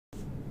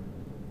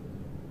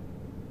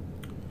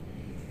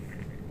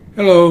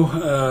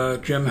Hello,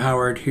 Jim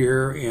Howard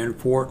here in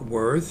Fort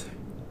Worth.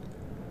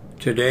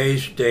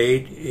 Today's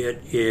date,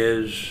 it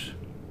is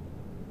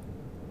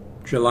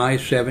July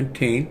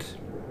 17th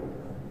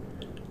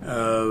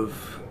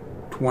of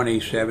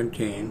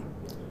 2017.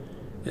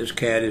 This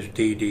cat is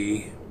Dee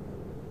Dee.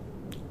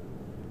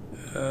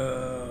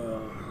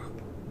 A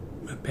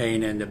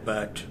pain in the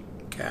butt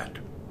cat.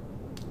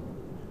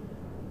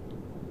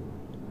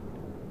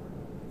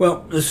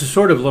 Well, this is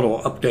sort of a little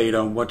update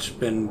on what's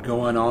been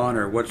going on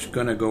or what's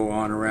going to go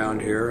on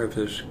around here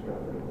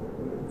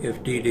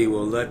if Dee Dee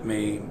will let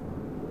me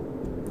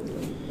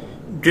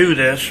do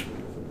this.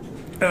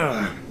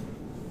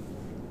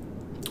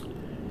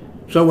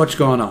 So what's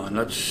going on?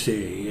 Let's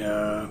see.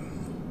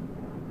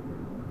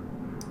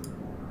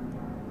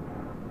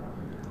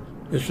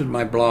 This is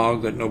my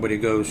blog that nobody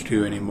goes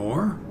to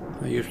anymore.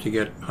 I used to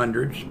get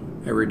hundreds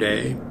every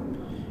day,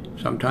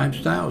 sometimes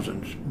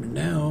thousands, but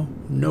now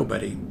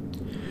nobody.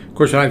 Of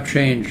course, I've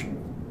changed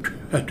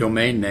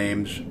domain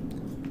names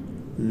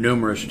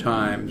numerous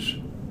times.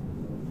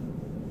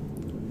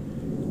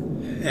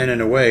 And in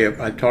a way,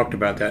 I've talked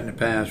about that in the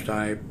past.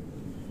 I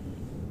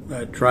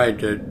tried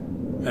to,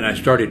 and I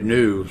started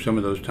new some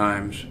of those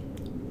times,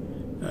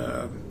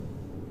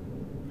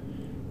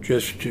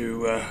 just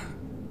to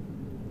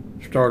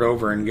start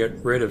over and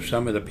get rid of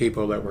some of the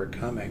people that were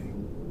coming.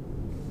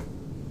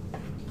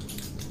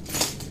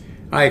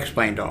 I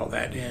explained all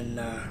that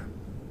in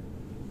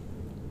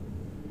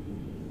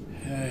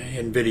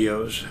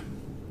videos.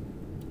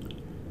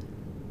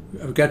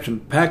 I've got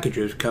some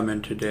packages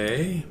coming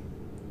today.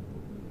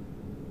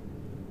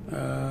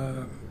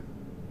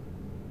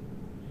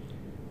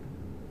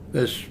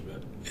 This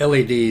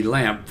LED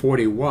lamp,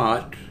 40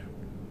 watt,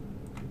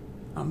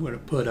 I'm going to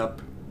put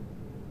up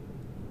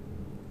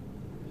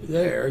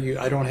there.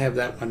 I don't have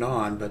that one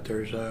on, but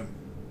there's one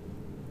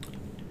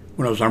of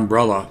those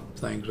umbrella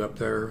things up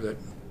there that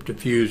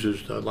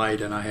diffuses the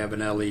light, and I have an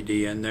LED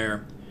in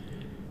there.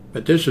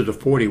 But this is a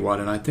 40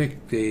 watt, and I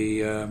think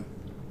the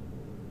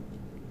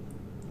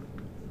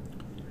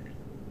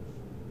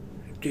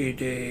Dee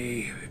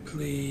Dee,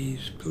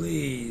 please.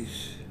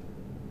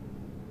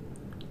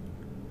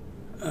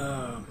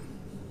 So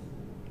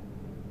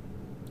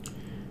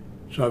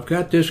I've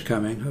got this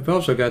coming. I've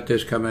also got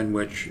this coming,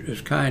 which is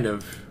kind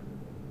of,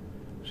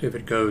 see if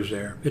it goes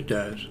there. It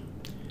does.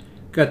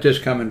 Got this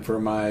coming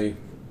for my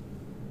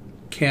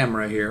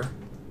camera here.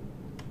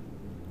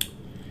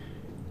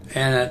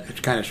 And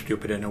it's kind of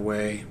stupid in a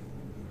way,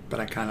 but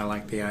I kind of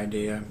like the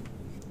idea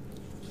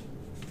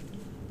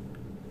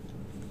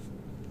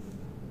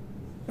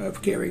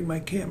of carrying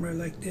my camera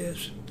like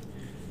this.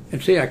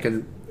 And see, I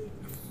can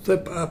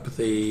flip up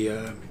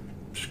the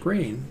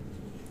screen.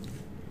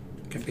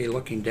 I can be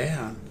looking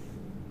down.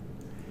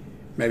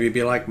 Maybe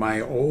be like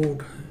my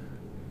old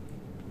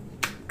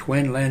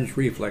twin lens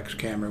reflex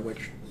camera,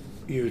 which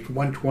used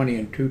 120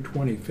 and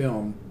 220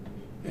 film,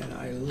 and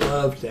I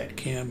loved that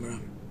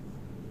camera.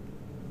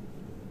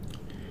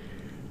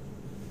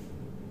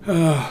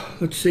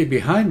 Let's see,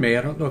 behind me,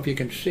 I don't know if you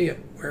can see it.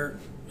 Where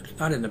it's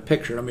not in the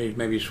picture. Let me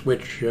maybe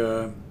switch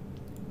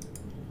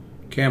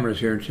cameras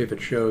here and see if it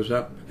shows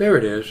up. There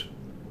it is.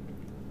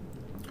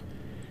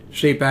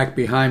 See, back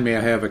behind me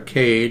I have a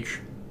cage,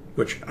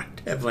 which I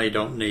definitely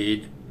don't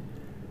need,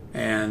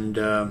 and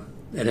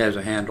it has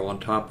a handle on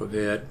top of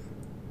it.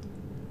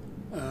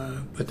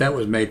 But that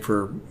was made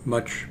for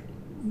much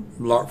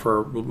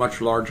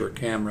larger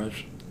cameras.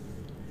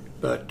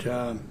 But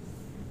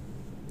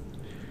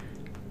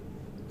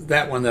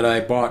that one that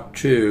I bought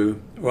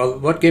too, well,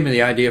 what gave me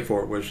the idea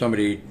for it was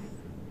somebody,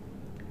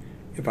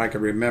 if I could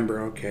remember,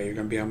 okay, you're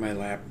going to be on my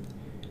lap.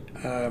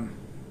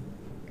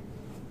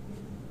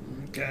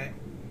 Okay,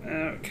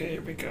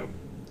 here we go.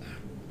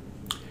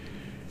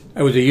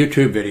 It was a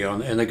YouTube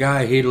video, and the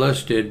guy, he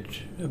listed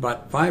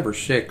about 5 or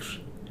 6,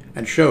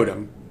 and showed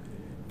him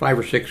 5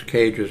 or 6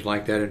 cages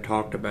like that and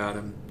talked about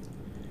them.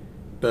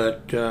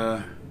 But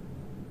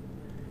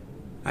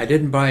I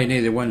didn't buy any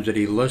of the ones that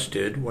he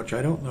listed, which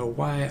I don't know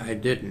why I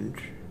didn't.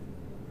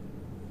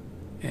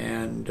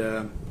 And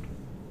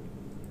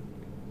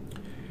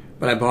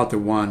but I bought the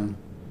one,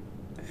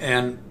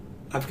 and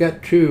I've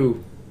got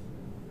 2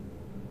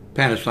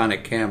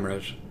 Panasonic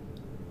cameras,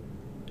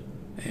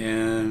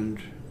 and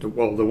the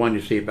one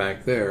you see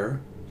back there,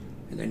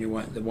 and then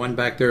the one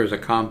back there is a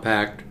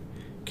compact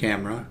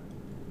camera,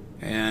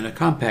 and a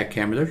compact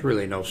camera, there's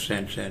really no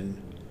sense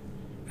in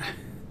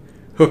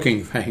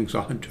hooking things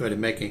onto it and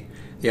making.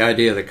 The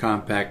idea of the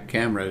compact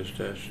camera is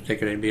to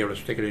stick it in, be able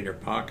to stick it in your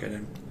pocket.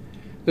 And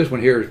this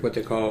one here is what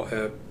they call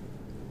a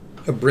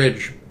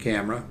bridge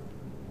camera,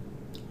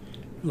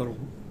 a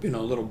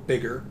little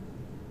bigger.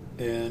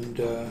 And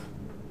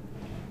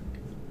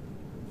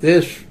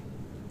this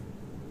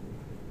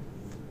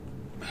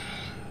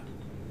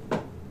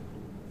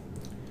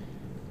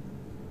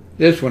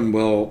one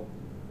will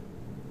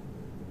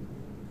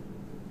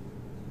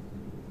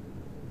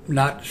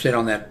not sit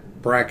on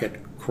that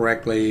bracket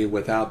correctly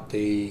without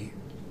the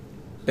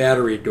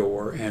battery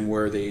door, and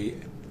where the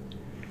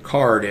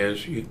card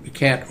is, you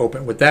can't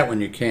open. With that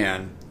one you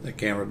can. the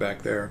camera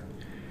back there.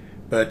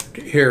 But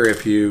here,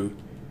 if you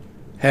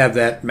have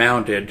that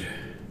mounted,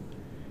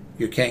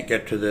 you can't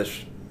get to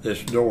this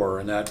door,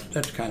 and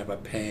that's kind of a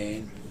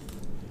pain.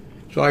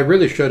 So I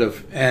really should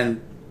have,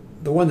 and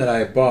the one that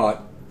I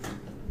bought,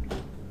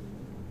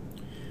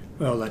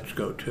 well, let's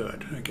go to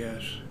it, I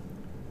guess.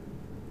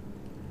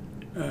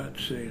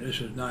 Let's see, this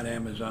is not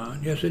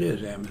Amazon. Yes, it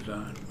is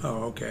Amazon.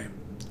 Oh, okay.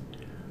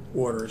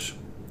 Orders.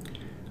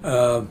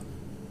 By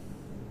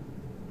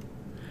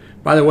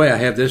the way, I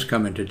have this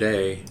coming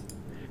today,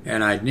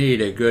 and I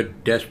need a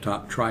good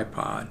desktop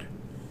tripod.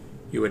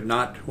 You would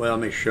not, well,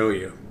 let me show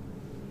you.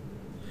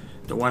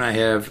 The one I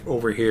have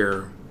over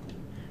here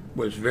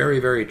was very,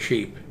 very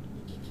cheap,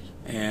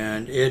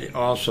 and it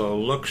also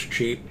looks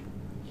cheap,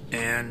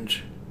 and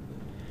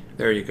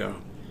there you go,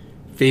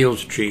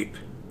 feels cheap,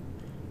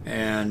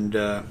 and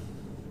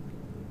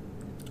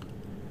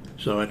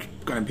so it's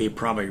going to be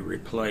probably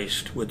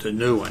replaced with the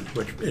new one,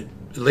 which at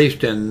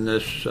least in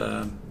this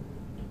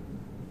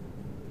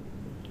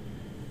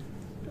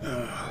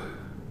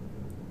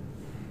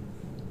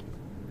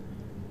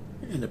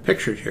in the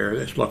pictures here,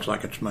 this looks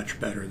like it's much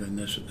better than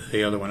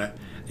the other one.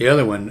 The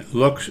other one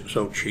looks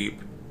so cheap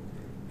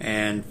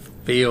and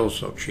feels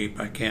so cheap,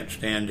 I can't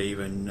stand to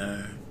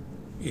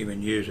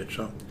even use it.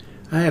 So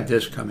I have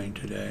this coming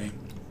today.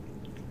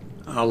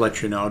 I'll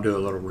let you know. I'll do a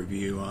little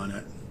review on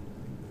it.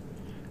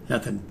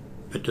 Nothing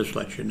but just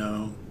let you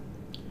know,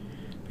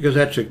 because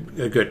that's a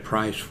good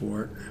price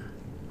for it,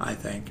 I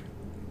think.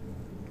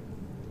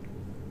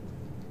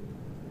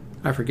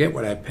 I forget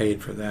what I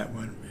paid for that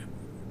one.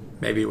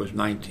 Maybe it was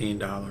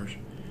 $19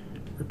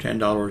 or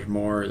 $10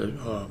 more.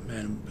 Oh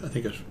man, I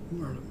think it's,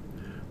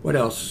 what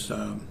else?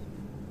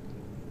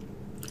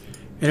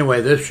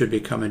 Anyway, this should be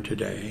coming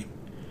today.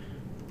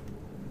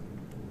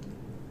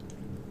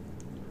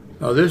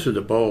 Oh, this is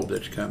the bulb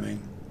that's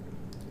coming.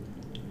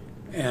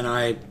 And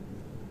I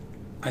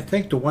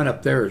think the one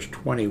up there is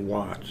 20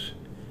 watts.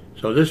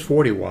 So this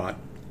 40 watt.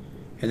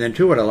 And then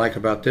too, what I like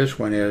about this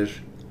one is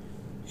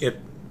it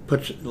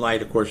puts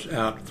light, of course,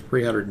 out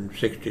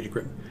 360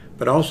 degrees,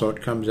 but also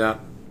it comes out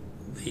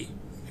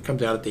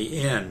at the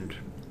end.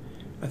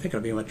 I think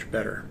it'll be much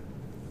better.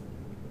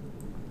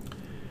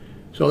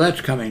 So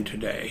that's coming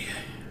today.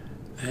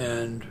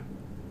 And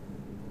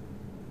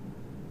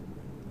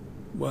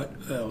what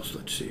else?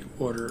 Let's see.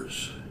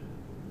 Orders.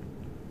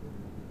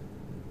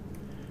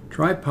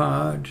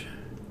 Tripod.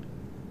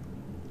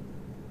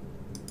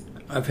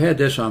 I've had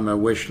this on my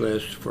wish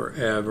list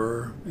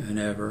forever and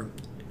ever.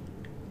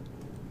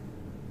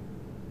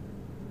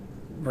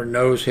 For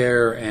nose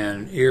hair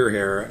and ear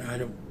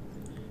hair,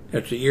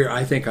 that's the ear.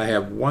 I think I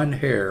have one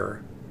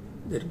hair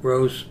that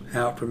grows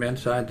out from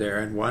inside there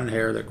and one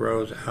hair that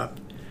grows out,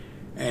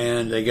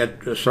 and they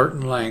get a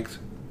certain length,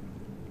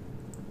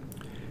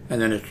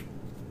 and then it's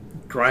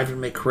driving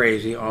me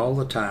crazy all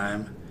the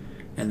time.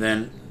 And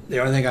then the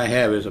only thing I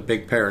have is a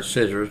big pair of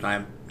scissors.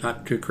 I'm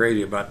not too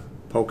crazy about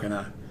poking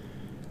a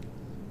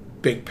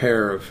big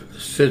pair of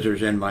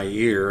scissors in my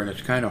ear, and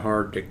it's kind of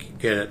hard to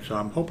get it. So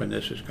I'm hoping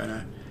this is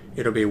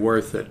it'll be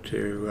worth it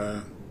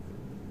to,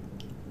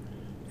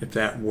 if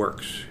that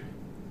works.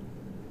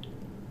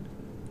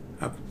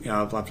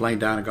 I've lain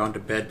down and gone to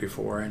bed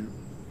before, and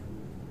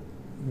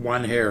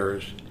one hair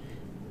is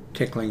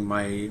tickling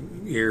my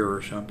ear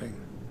or something.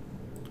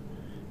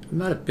 I'm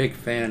not a big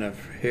fan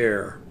of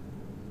hair.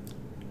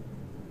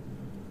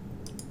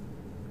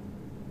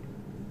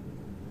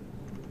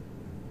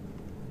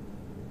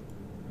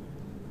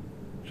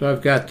 So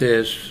I've got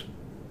this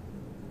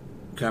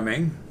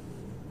coming.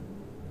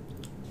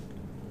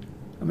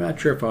 I'm not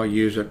sure if I'll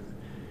use it.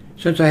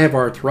 Since I have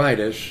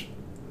arthritis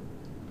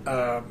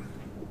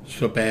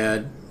so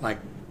bad, like,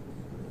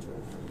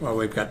 well,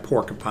 we've got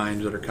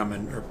porcupines that are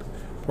coming, or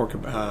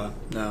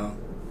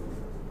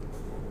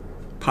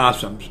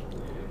possums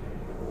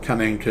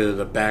coming to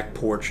the back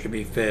porch to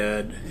be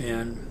fed,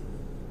 and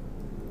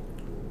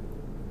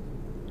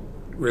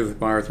with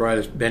my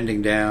arthritis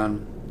bending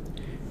down.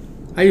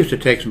 I used to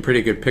take some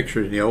pretty good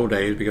pictures in the old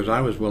days because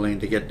I was willing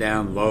to get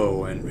down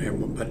low,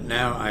 but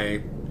now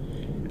I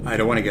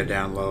don't want to get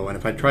down low, and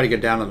if I try to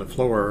get down on the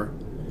floor,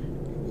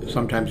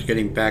 sometimes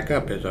getting back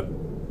up is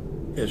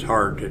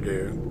hard to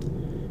do.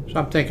 So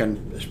I'm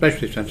thinking,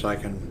 especially since I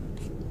can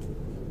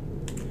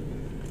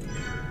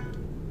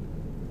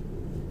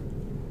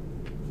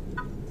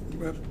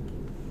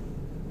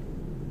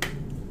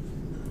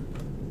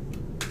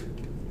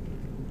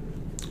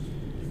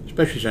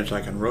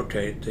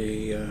rotate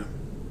and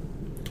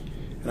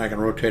I can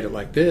rotate it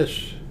like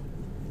this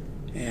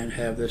and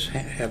have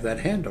that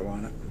handle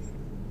on it.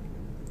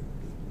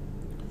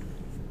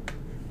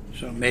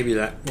 So maybe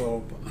that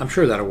will, I'm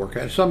sure that'll work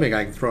out. It's something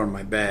I can throw in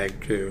my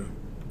bag too.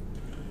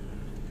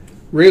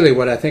 Really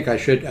what I think I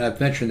should, I've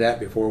mentioned that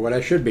before, what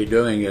I should be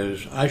doing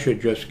is I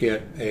should just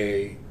get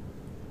and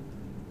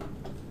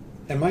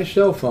my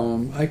cell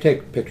phone, I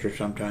take pictures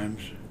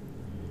sometimes,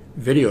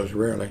 videos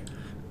rarely.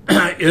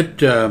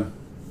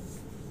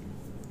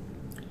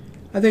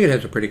 I think it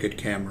has a pretty good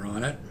camera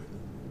on it.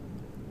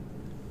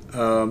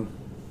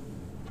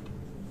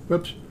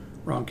 Whoops,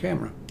 wrong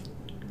camera.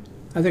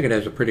 I think it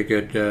has a pretty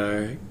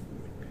good,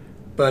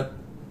 but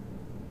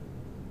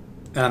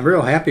I'm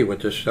real happy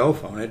with this cell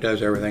phone. It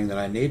does everything that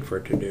I need for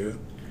it to do.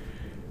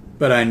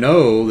 But I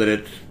know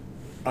that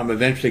I'm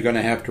eventually going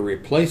to have to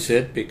replace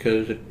it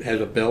because it has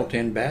a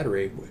built-in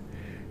battery.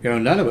 You know,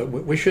 none of it,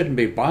 we shouldn't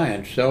be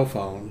buying cell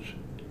phones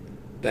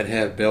that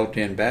have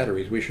built-in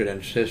batteries. We should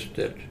insist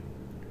that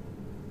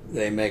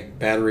they make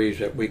batteries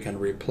that we can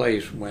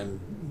replace when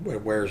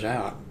it wears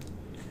out.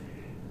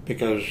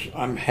 Because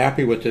I'm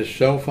happy with this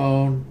cell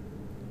phone,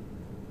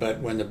 but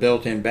when the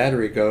built-in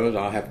battery goes,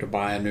 I'll have to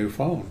buy a new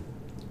phone.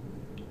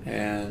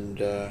 And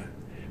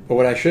but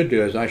what I should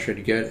do is I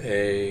should get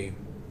a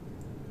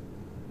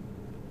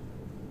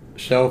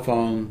cell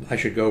phone. I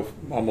should go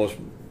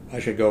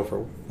for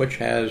which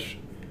has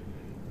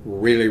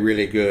really,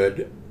 really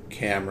good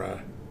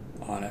camera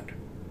on it.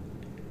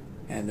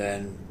 And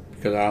then,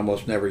 because I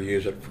almost never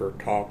use it for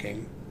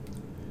talking,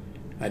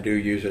 I do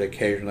use it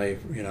occasionally,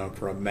 you know,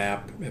 for a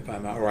map if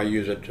I'm out, or I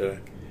use it to,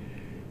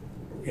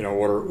 you know,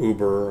 order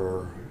Uber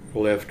or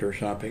Lyft or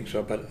something.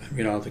 So, but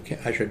you know,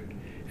 I should,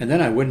 and then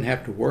I wouldn't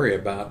have to worry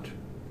about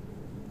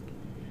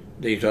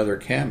these other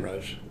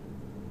cameras.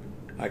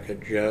 I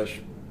could just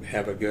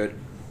have a good,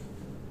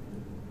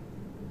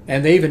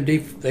 and they even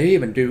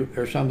do.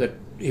 There's some that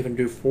even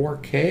do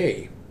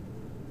 4K.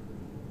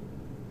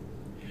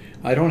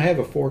 I don't have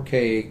a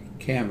 4K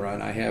camera,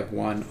 and I have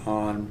one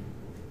on.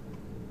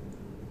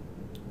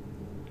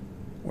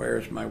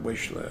 Where's my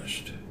wish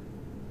list?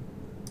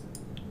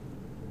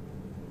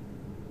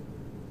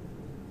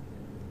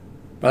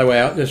 By the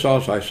way, this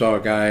also, I saw a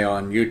guy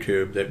on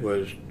YouTube that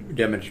was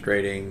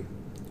demonstrating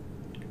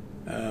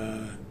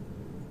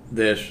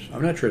this.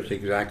 I'm not sure it's the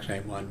exact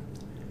same one,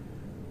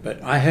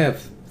 but I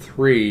have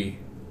 3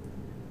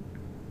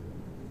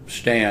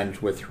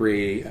 stands with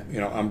 3, you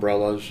know,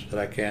 umbrellas that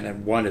I can,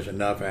 and one is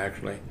enough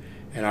actually.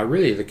 And I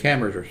really, the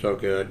cameras are so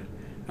good.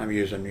 I'm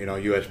using, you know,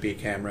 USB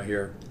camera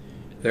here.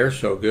 They're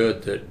so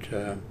good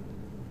that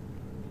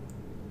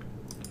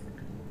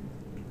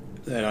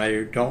that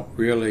I don't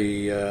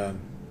really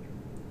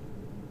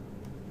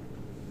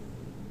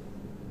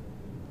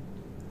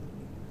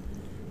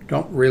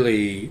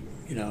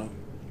you know,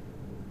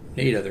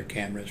 need other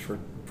cameras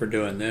for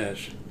doing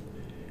this.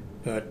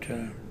 But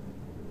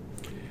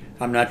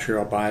I'm not sure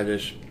I'll buy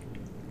this.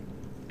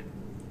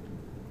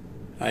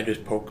 I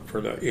just poke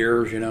for the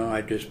ears, you know.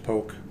 I just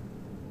poke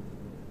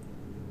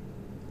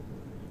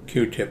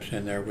Q-tips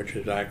in there, which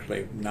is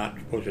actually not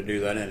supposed to do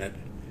that, and it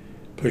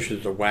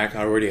pushes the wax.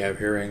 I already have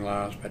hearing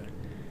loss, but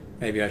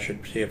maybe I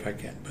should see if I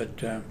can.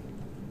 But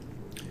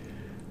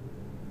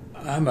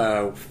I'm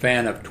a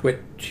fan of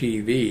Twit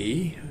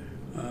TV,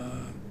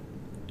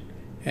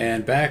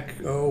 and back,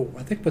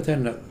 I think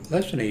within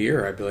less than a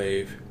year, I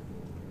believe,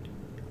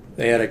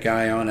 they had a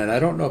guy on it. I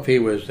don't know if he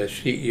was the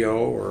CEO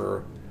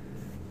or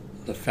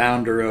the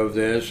founder of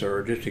this,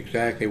 or just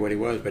exactly what he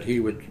was, but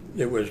it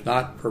was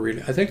not for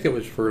release. I think it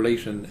was for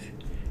release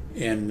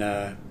in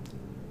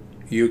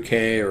UK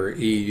or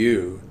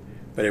EU,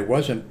 but it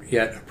wasn't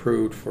yet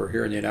approved for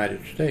here in the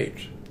United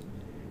States.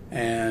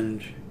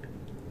 And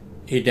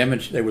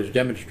it was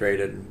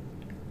demonstrated,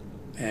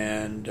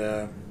 and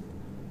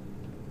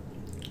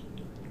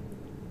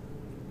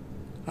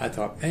I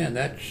thought, man,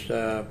 that's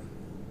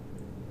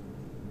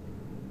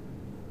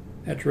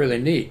really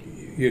neat.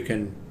 You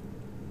can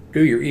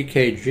do your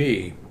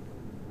EKG,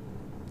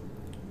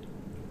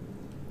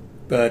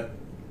 but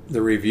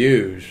the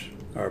reviews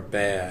are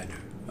bad.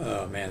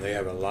 Oh man, they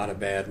have a lot of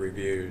bad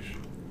reviews.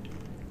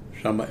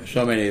 So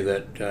many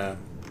that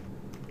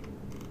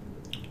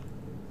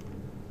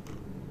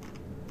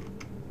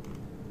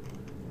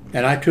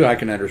and I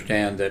can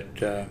understand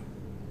that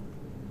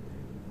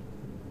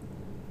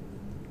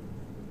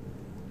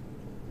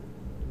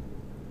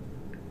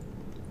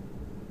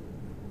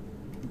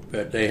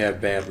but they have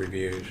bad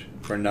reviews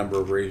for a number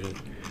of reasons.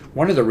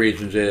 One of the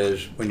reasons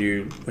is when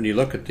you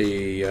look at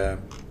the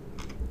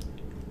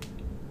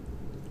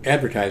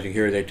advertising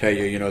here, they tell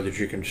you, you know, that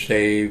you can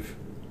save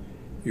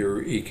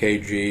your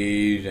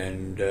EKGs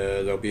and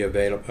they'll be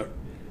available.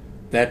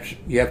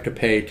 You have to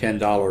pay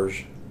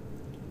 $10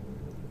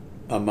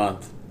 a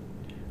month.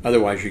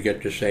 Otherwise, you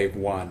get to save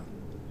one.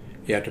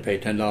 You have to pay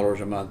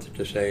 $10 a month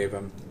to save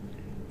them.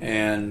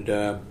 And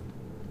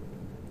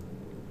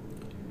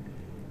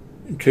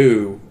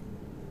 2,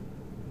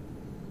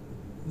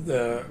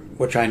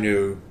 which I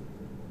knew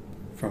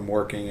from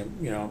working,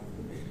 you know,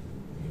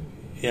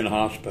 in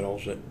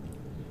hospitals, that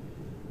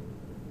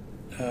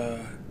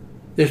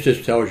this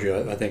just tells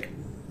you, I think,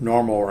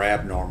 normal or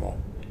abnormal.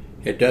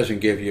 It doesn't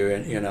give you,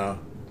 you know,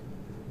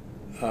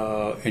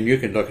 and you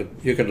can look at an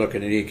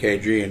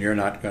EKG, and you're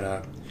not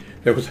gonna.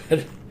 There was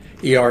an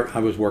ER. I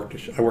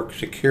worked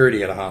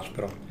security at a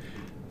hospital.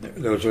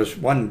 There was this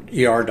one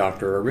ER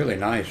doctor, a really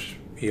nice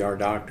ER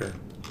doctor,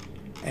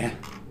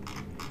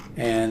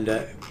 and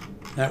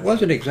that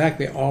wasn't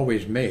exactly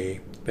always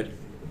me, but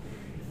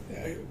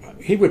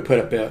he would put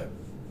up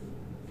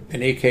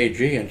an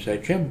EKG and say,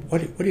 "Jim,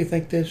 what do you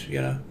think this?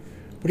 You know,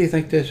 what do you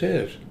think this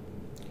is?"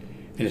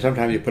 And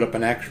sometimes you put up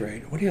an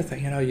X-ray. What do you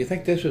think? You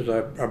think this is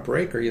a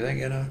break, or you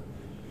think,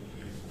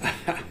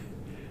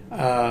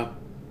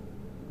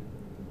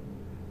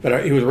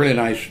 But he was a really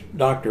nice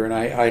doctor, and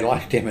I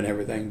liked him and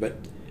everything. But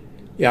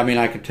yeah, I mean,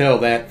 I could tell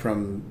that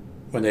from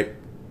when they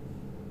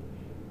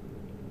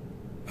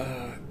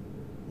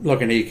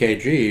look at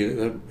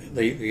EKG.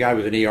 The guy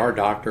was an ER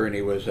doctor, and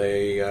he was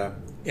a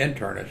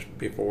internist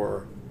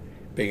before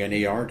being an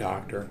ER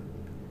doctor.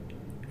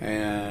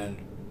 And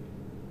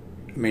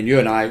I mean, you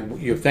and I,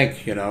 you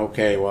think,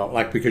 okay, well,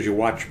 like, because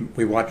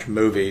we watch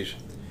movies,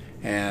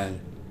 and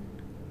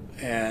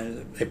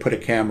they put a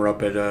camera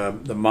up at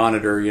the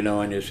monitor,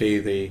 and you see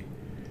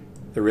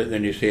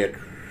then you see it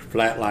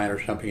flatline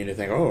or something, and you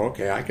think, oh,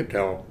 okay, I could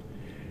tell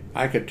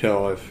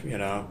if,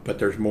 but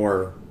there's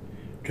more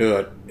to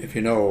it.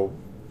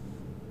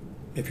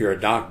 If you're a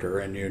doctor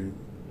and you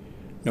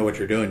know what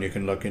you're doing, you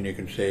can look and you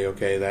can say,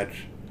 okay, that's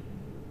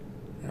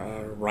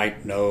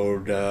right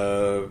node,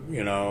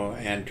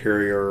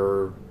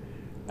 anterior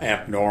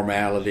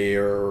abnormality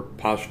or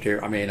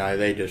posterior. I mean,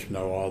 they just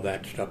know all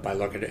that stuff by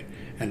looking at it.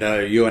 And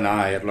you and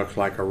I, it looks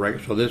like a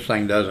regular. So this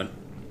thing doesn't.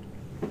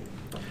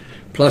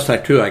 Plus, I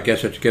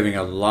guess it's giving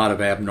a lot of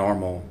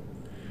abnormal.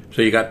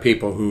 So you got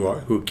people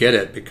who get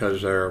it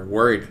because they're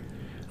worried.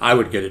 I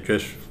would get it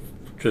just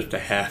to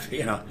have,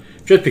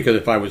 just because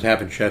if I was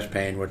having chest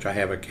pain, which I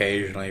have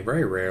occasionally,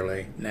 very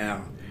rarely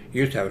now,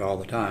 used to have it all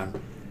the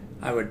time,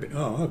 I would be,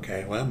 oh,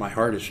 okay, well, my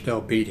heart is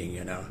still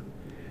beating,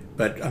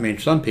 But, I mean,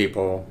 some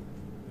people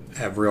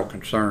have real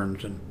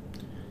concerns,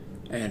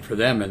 and for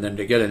them, and then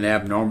to get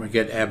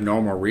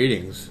abnormal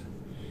readings,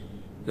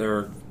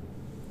 so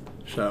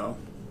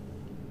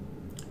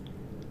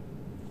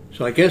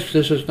I guess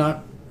this is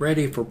not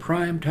ready for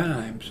prime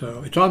time.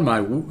 So it's on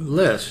my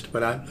list,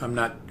 but I'm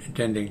not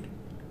intending.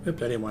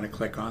 Oops, I didn't want to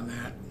click on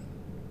that.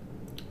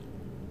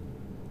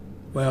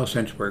 Well,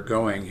 since we're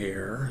going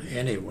here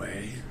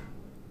anyway,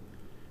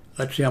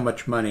 let's see how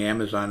much money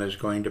Amazon is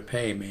going to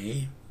pay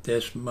me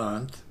this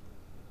month.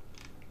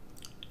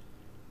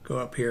 Go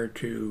up here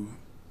to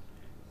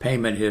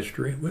payment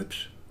history.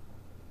 Whoops.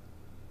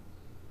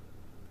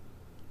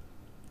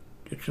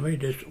 Did somebody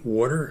just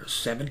order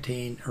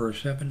 17 or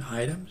 7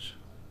 items?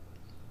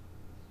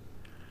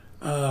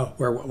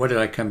 What did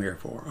I come here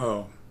for?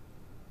 Oh,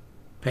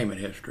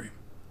 payment history.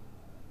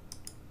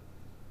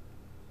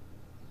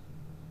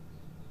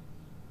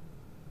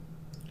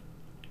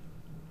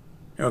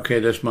 Okay,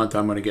 this month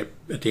I'm going to get,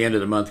 at the end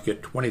of the month,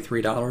 get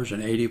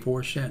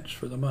 $23.84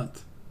 for the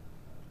month.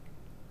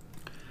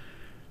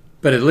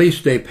 But at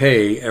least they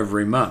pay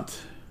every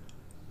month.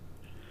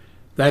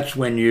 That's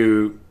when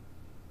you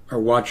are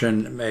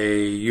watching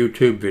a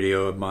YouTube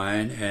video of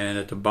mine, and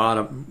at the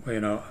bottom,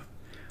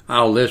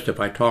 I'll list, if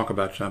I talk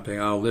about something,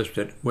 I'll list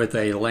it with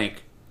a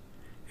link.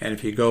 And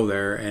if you go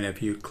there and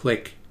if you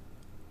click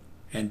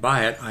and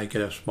buy it, I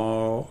get a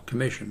small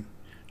commission.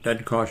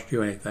 Doesn't cost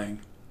you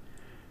anything.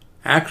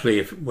 Actually,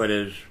 if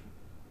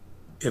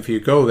you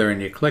go there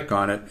and you click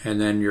on it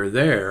and then you're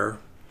there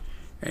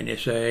and you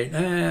say,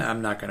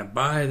 I'm not going to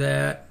buy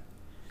that,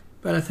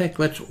 but I think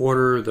let's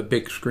order the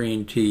big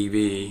screen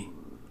TV,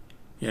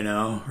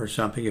 or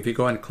something. If you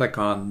go and click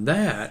on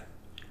that,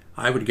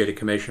 I would get a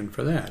commission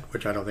for that,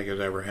 which I don't think has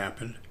ever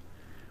happened.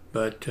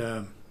 But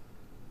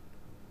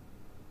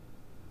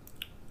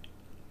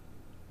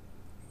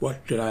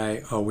what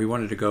did we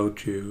wanted to go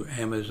to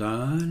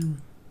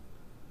Amazon.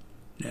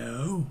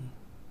 No.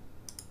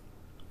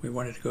 We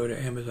wanted to go to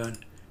Amazon.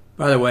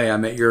 By the way,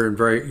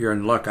 you're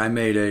in luck. I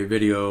made a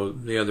video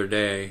the other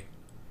day,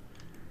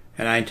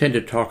 and I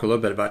intended to talk a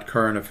little bit about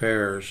current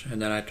affairs,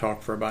 and then I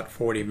talked for about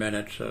 40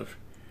 minutes of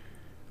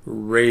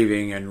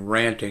raving and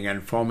ranting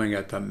and foaming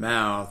at the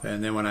mouth,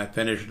 and then when I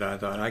finished it, I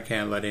thought, I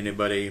can't let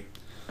anybody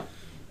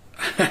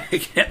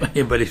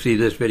see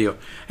this video.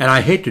 And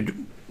I hate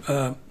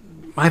to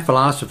my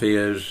philosophy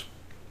is,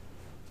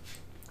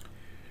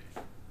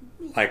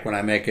 like when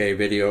I make a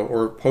video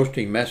or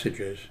posting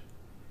messages,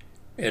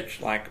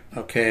 it's like,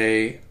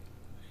 okay,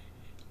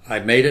 I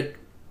made it,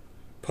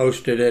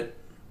 posted it,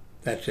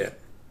 that's it.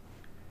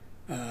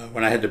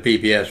 When I had the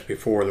BBS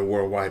before the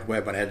World Wide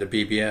Web, when I had the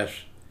BBS,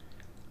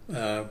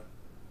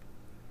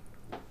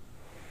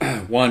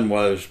 one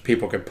was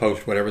people could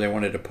post whatever they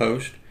wanted to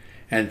post,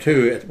 and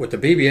two, with the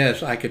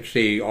BBS, I could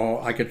see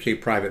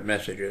private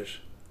messages,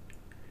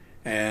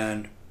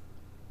 and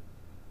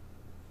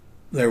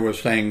there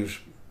was things.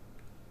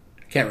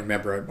 I can't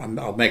remember.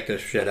 I'll make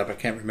this shit up. I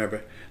can't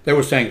remember. There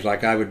was things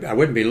like I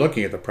wouldn't be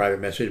looking at the private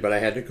message, but I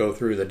had to go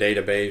through the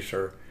database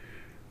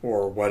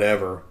or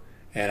whatever,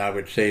 and I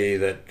would see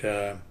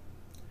that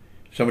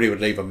somebody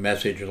would leave a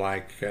message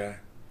like,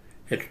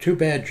 "It's too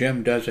bad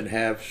Jim doesn't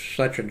have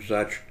such and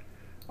such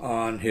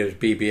on his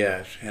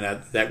BBS,"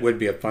 and that would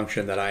be a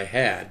function that I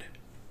had,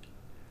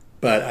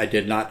 but I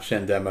did not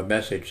send them a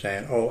message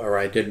saying, or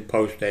I didn't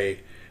post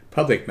a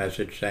public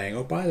message saying,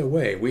 "Oh, by the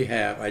way, we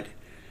have."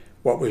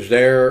 What was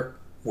there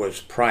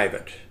was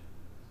private,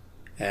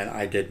 and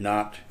I did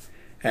not.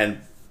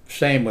 And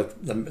same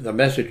with the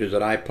messages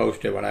that I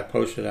posted. When I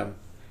posted them,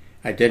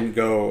 I didn't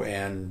go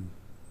and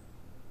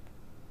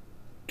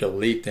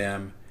delete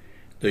them.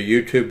 The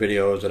YouTube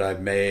videos that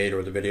I've made,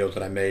 or the videos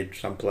that I made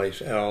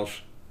someplace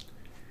else,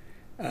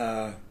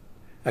 a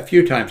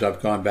few times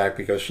I've gone back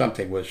because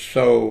something was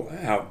so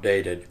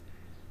outdated,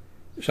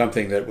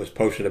 something that was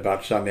posted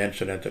about some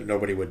incident that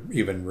nobody would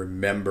even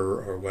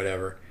remember or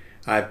whatever.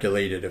 I've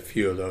deleted a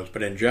few of those,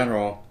 but in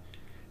general,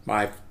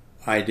 my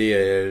idea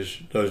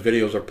is those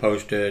videos are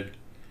posted.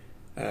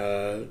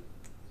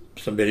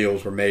 Some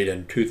videos were made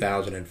in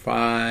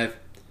 2005.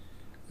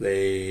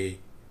 The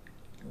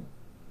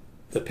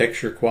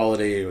picture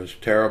quality was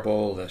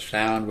terrible, the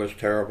sound was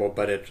terrible,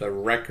 but it's a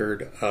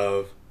record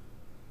of,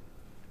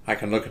 I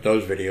can look at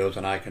those videos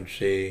and I can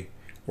see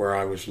where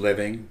I was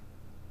living.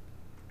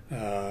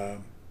 I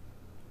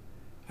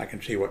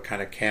can see what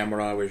kind of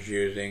camera I was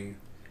using.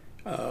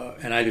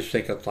 And I just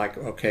think it's like,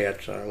 okay,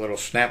 it's a little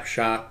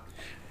snapshot.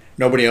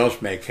 Nobody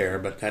else may care,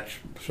 but that's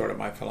sort of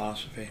my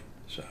philosophy.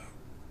 So,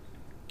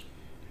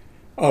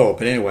 oh,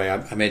 but anyway,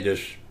 I made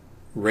this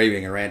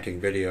raving and ranting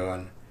video,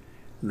 and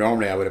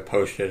normally I would have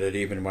posted it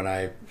even when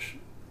I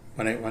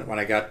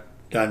got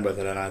done with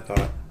it, and I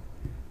thought,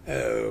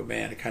 oh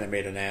man, it kind of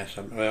made an ass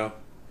of. Well,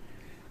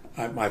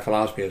 my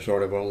philosophy is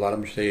sort of, well, let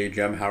them see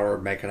Jim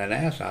Howard making an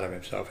ass out of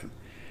himself,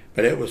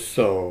 but it was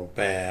so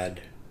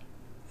bad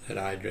that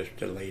I just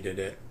deleted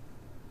it.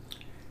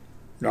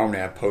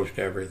 Normally I post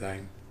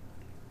everything.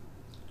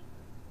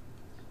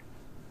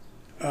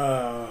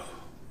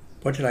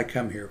 What did I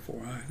come here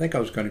for? I think I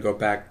was going to go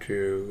back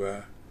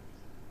to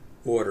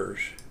orders.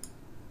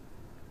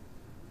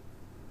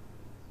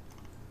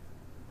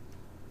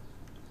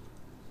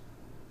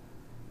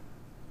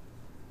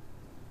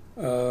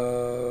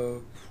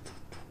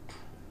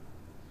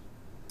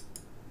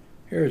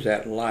 Here's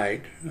that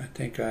light. I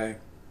think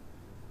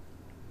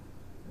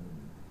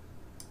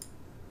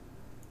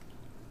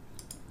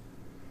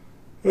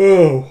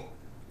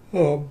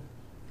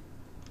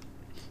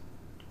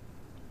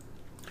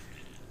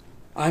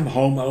I'm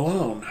home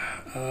alone.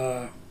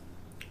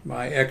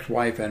 My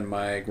ex-wife and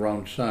my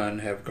grown son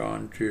have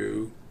gone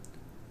to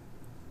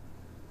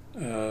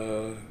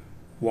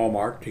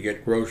Walmart to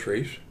get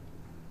groceries.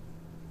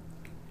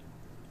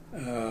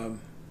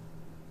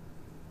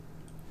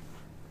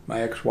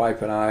 My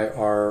ex-wife and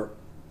I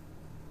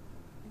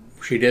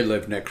she did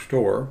live next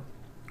door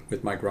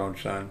with my grown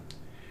son.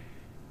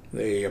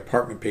 The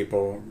apartment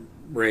people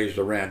raise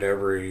the rent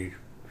every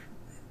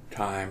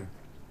time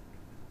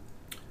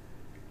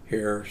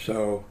here,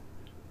 so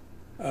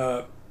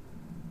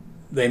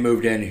they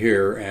moved in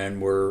here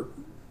and we're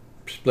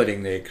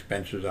splitting the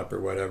expenses up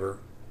or whatever.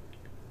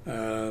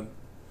 The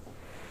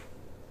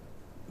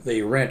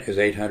rent is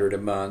 $800 a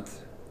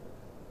month.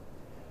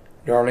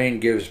 Darlene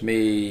gives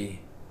me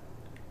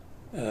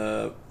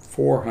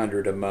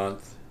 $400 a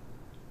month,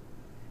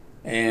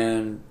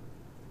 and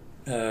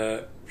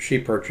she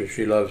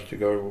loves to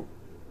go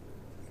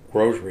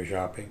grocery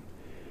shopping,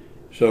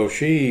 so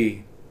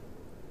she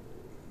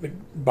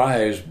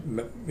buys,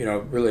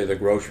 really the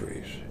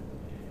groceries.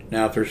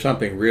 Now, if there's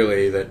something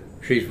really that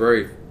she's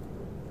very,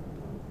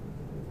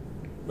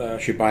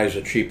 she buys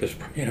the cheapest,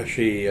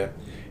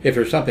 if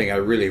there's something I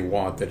really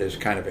want that is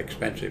kind of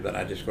expensive, then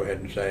I just go ahead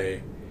and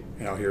say,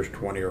 here's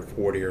 20 or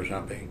 40 or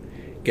something.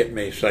 Get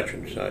me such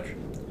and such.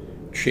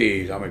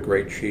 Cheese, I'm a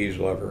great cheese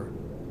lover.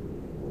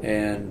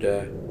 And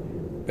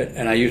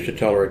I used to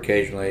tell her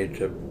occasionally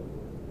to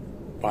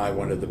buy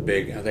one of the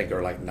big, I think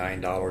they're like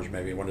 $9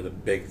 maybe, one of the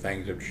big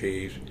things of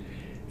cheese,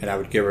 and I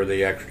would give her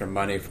the extra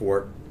money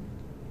for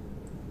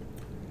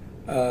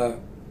it.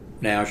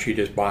 Now she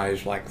just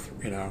buys like,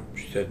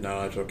 she said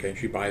no, it's okay.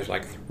 She buys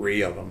like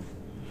 3 of them.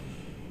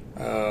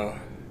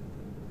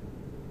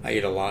 I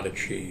eat a lot of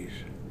cheese.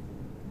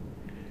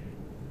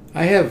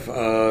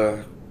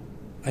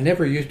 I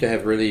never used to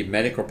have really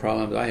medical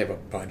problems. I have a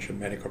bunch of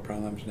medical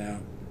problems now.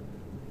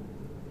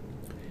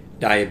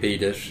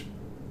 Diabetes.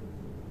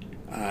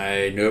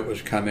 I knew it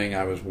was coming.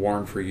 I was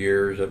warned for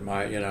years that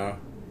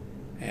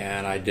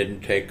and I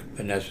didn't take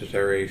the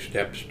necessary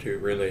steps to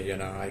really,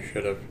 I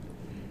should have.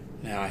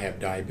 Now I have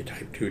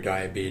type 2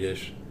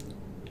 diabetes.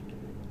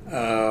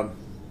 I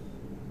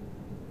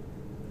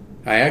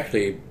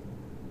actually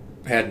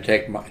hadn't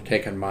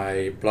taken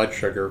my blood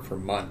sugar for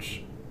months.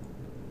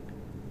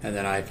 And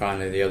then I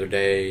finally, the other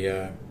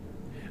day,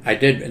 I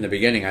did, in the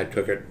beginning, I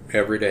took it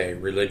every day,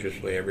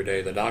 religiously every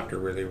day. The doctor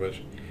really was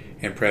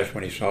impressed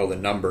when he saw the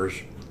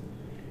numbers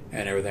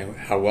and everything,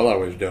 how well I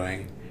was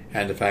doing,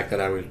 and the fact that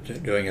I was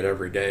doing it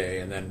every day.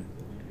 And then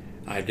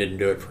I didn't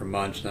do it for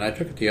months. And I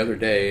took it the other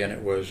day, and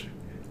it was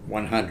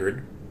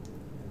 100.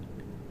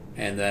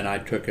 And then I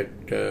took it,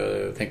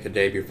 I think the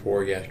day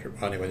before yesterday.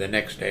 Well, anyway, the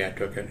next day I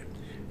took it.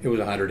 It was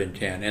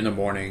 110 in the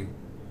morning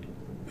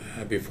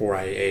before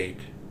I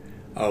ate.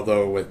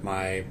 Although with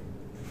my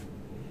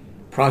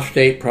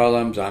prostate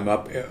problems, I'm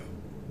up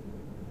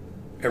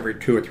every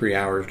 2 or 3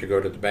 hours to go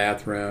to the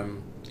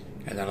bathroom.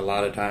 And then a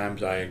lot of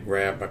times I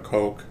grab a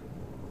Coke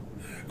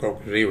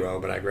Zero,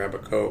 but I grab a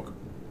Coke.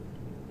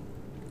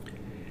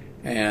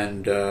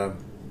 And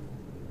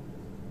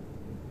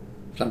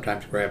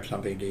sometimes grab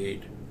something to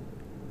eat.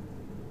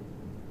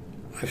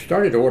 I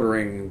started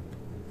ordering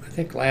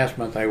think last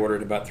month I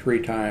ordered about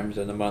 3 times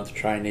in the month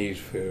Chinese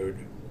food.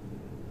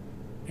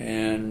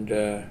 And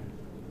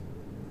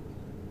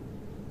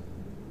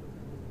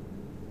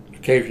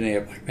occasionally,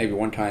 like maybe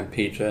one time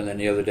pizza, and then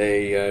the other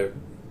day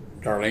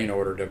Darlene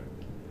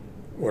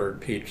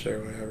ordered pizza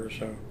or whatever.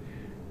 So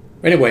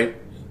anyway,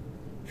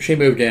 she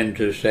moved in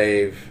to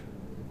save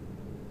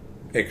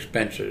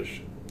expenses,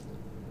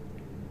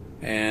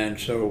 and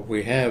so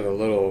we have a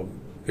little.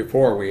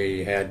 Before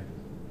we had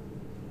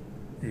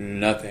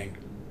nothing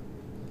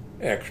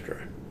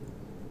extra,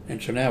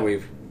 and so now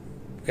we've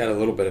got a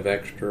little bit of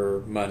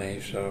extra money.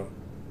 So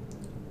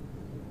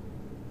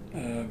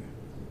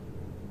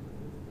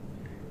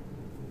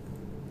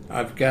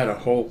I've got a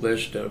whole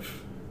list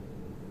of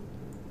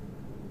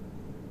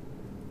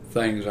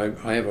things.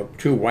 I have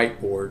 2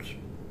 whiteboards.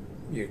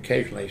 You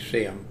occasionally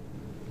see them.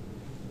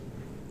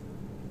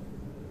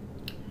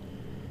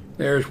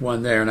 There's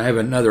one there, and I have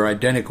another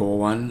identical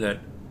one that,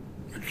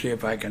 let's see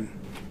if I can,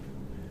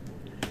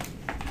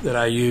 that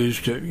I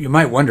use to, you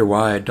might wonder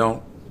why I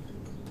don't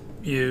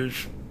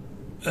use,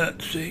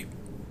 let's see.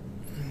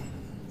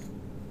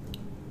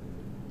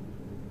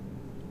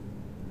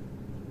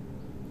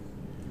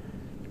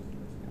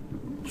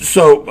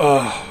 So,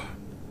 I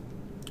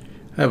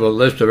have a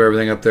list of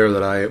everything up there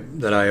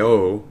that I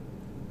owe.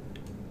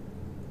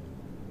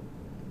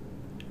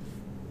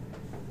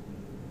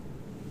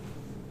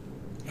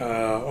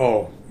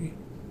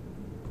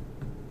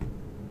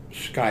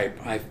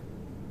 Skype. I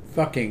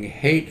fucking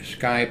hate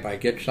Skype. I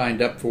get signed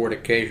up for it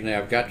occasionally.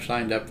 I've got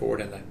signed up for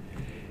it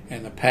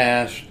in the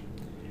past,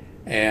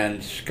 and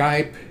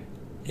Skype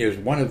is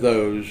one of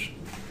those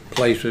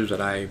places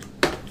that I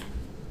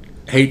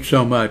hate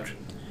so much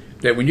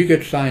that when you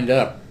get signed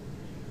up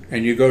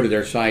and you go to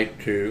their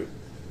site to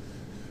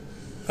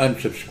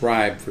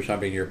unsubscribe for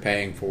something you're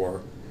paying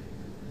for,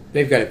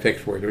 they've got it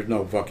fixed where there's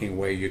no fucking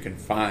way you can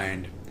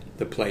find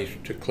the place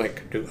to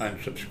click to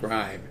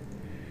unsubscribe.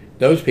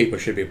 Those people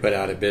should be put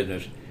out of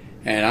business.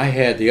 And I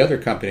had the other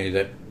company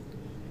that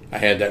I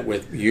had that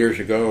with years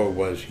ago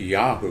was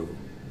Yahoo,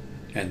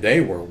 and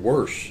they were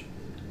worse.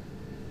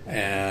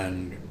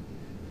 And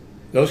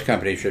those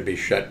companies should be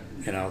shut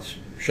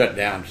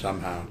down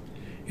somehow.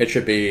 It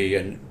should be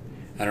I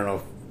don't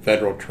know,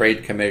 Federal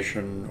Trade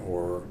Commission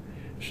or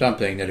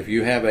something, that if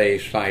you have a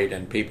site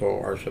and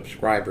people are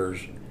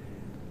subscribers,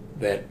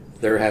 that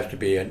there has to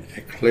be a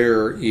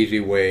clear, easy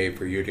way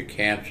for you to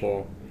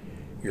cancel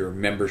your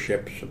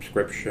membership,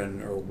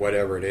 subscription, or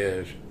whatever it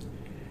is.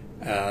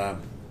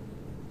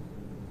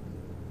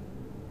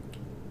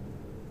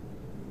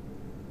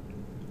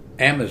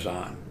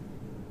 Amazon,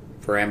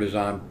 for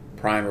Amazon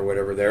Prime or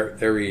whatever,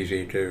 they're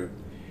easy to.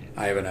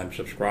 I haven't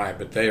unsubscribed,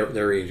 but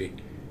they're easy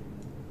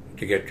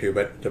to get to.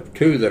 But the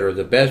 2 that are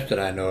the best that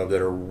I know of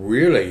that are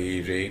really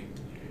easy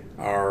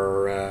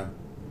are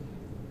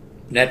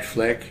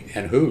Netflix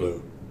and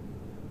Hulu.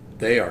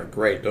 They are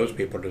great. Those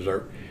people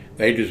deserve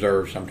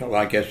some. Well,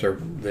 I guess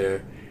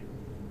they're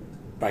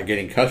by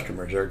getting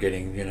customers, they're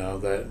getting,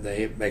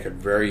 they make it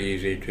very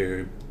easy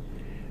to.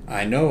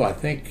 I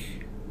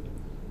think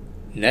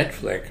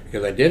Netflix,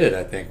 because I did it,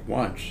 I think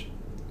once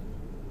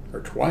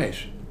or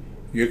twice.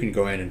 You can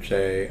go in and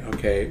say,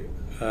 okay,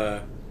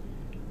 I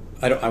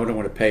don't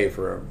want to pay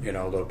for a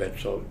little bit,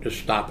 so just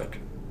stop it,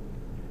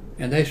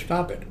 and they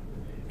stop it,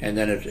 and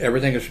then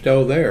everything is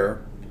still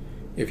there.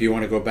 If you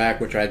want to go back,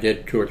 which I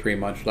did 2 or 3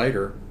 months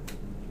later,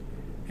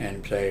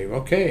 and say,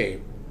 okay,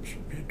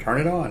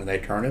 turn it on, and they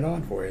turn it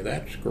on for you.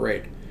 That's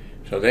great.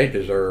 So they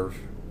deserve.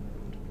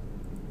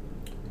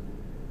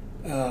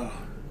 The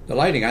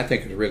lighting, I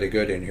think, is really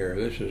good in here.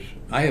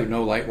 I have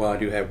no light. Well, I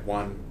do have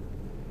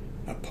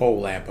a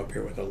pole lamp up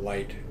here with a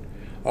light.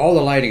 All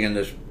the lighting in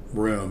this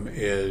room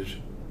is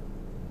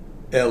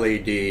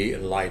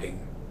LED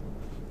lighting.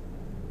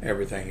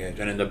 Everything is.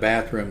 And in the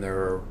bathroom there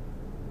are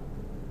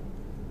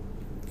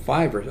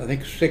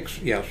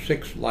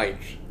 6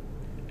 lights.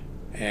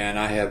 And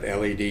I have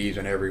LEDs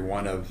in every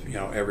one of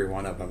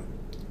them.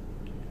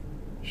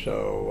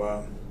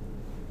 So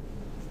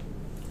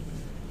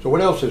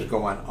what else is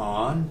going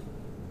on?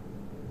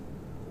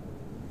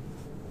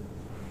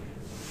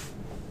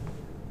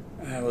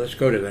 Let's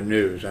go to the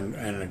news,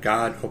 and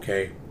God,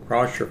 okay,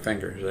 cross your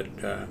fingers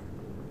that.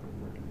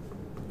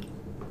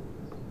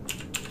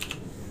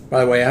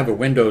 By the way, I have a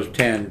Windows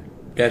 10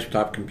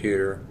 desktop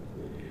computer,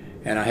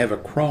 and I have a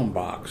Chrome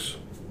box.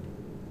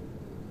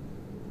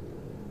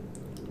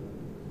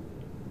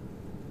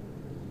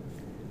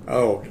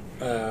 Oh,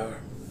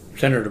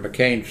 Senator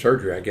McCain's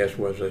surgery, I guess,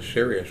 was a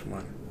serious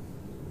one.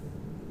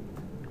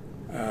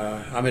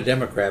 I'm a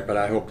Democrat, but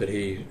I hope that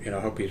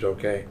hope he's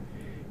okay.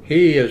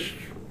 He is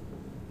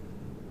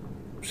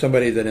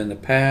somebody that in the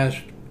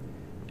past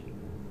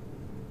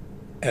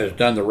has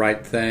done the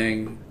right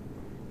thing.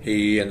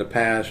 He, in the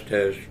past,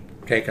 has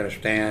taken a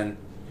stand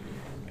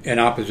in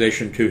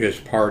opposition to his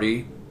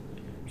party.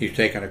 He's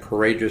taken a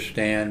courageous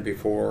stand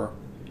before,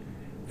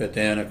 but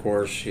then, of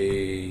course,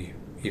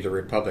 he's a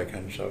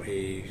Republican, so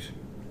he's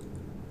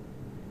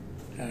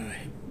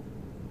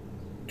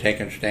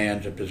taken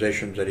stands and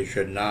positions that he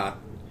should not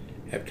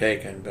have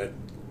taken. But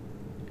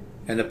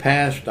In the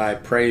past, I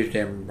praised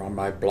him on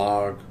my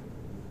blog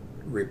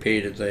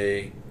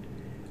repeatedly.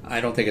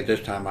 I don't think at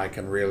this time I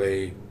can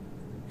really,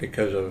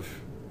 because of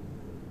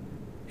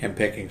him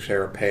picking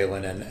Sarah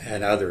Palin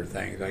and other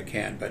things, I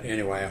can't. But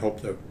anyway, I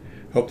hope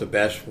the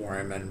best for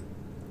him, and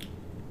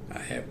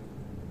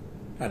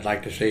I'd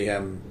like to see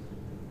him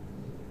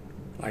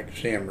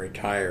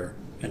retire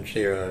and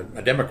see a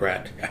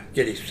Democrat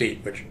get his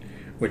seat,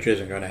 which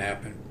isn't going to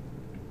happen.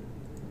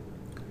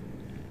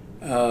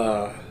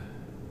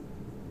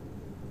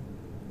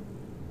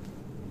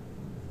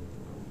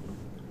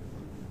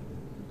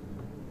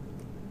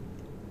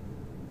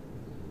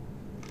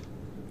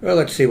 Well,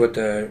 let's see what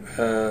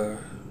the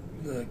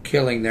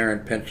killing there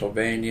in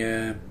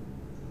Pennsylvania.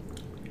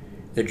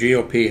 The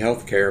GOP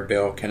health care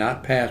bill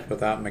cannot pass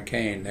without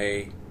McCain.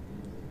 The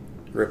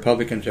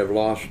Republicans have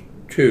lost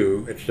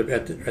two.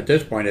 At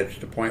this point, it's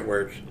the point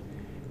where it's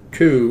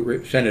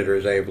two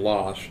senators they've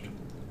lost,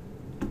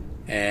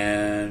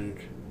 and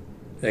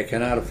they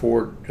cannot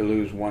afford to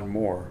lose one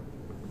more.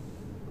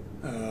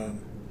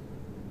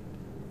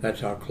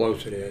 That's how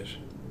close it is.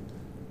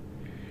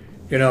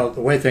 You know,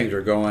 the way things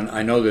are going,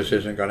 I know this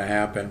isn't going to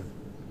happen,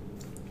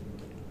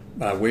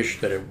 but I wish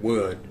that it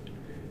would.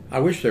 I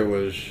wish there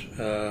was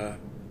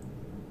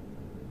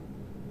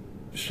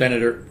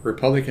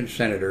Republican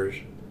senators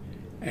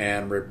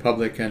and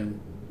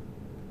Republican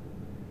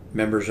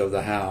members of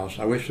the House.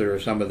 I wish there were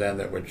some of them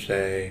that would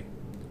say,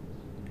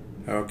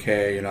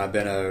 okay, you know, I've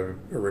been a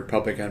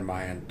Republican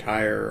my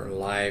entire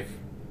life,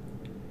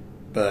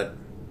 but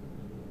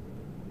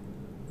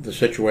the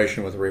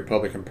situation with the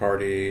Republican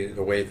Party,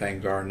 the way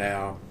things are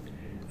now,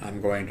 I'm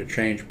going to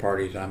change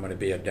parties. I'm going to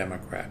be a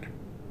Democrat.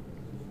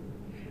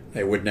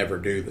 They would never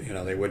do,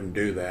 they wouldn't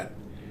do that.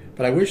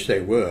 But I wish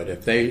they would.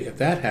 If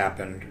that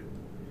happened,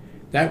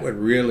 that would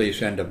really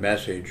send a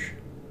message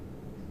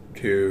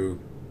to,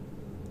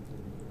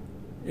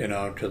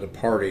 to the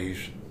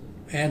parties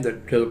and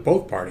to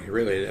both parties,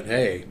 really, that,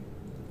 hey,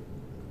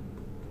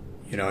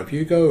 if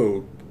you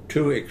go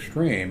too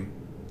extreme,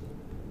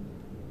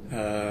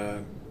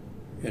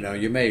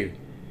 you may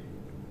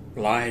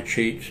lie,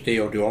 cheat,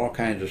 steal, do all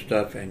kinds of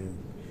stuff, and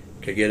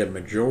to get a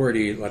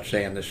majority, let's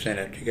say in the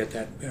Senate, to get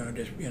that,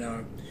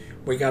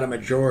 we got a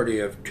majority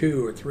of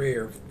 2 or 3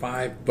 or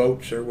 5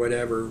 votes or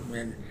whatever,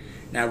 and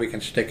now we can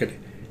stick it.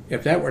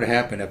 If that were to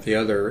happen, if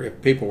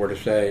people were to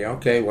say,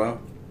 okay, well,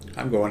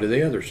 I'm going to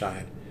the other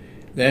side,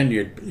 then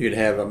you'd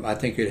have I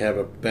think you'd have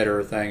a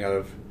better thing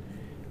of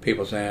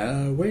people saying,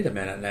 oh, wait a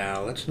minute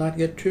now, let's not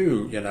get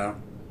too,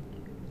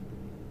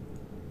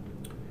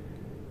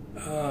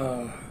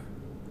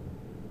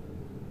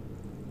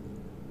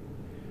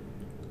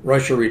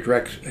 Russia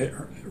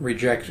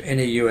rejects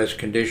any U.S.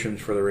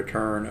 conditions for the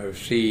return of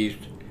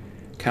seized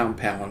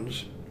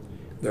compounds.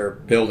 They're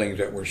buildings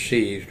that were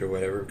seized or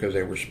whatever because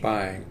they were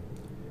spying.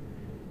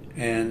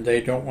 And they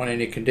don't want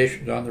any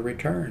conditions on the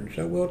return,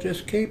 so we'll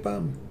just keep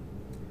them.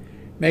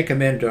 Make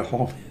them into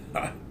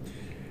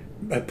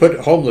put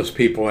homeless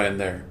people in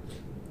there,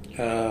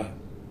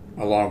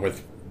 along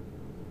with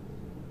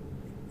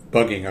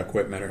bugging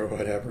equipment or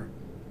whatever.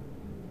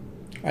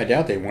 I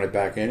doubt they want it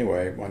back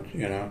anyway. Once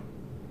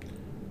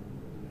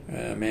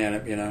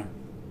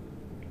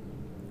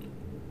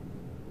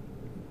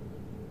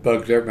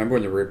bugs there.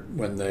 Remember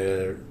when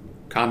the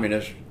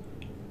communists,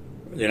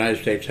 the United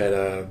States had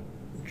a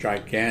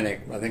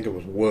gigantic, I think it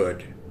was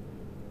wood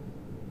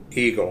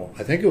eagle.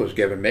 I think it was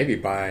given maybe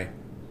by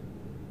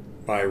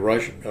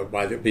Russia,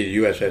 by the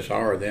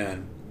USSR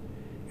then.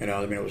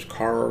 It was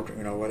carved,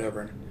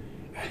 whatever.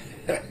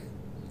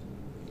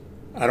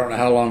 I don't know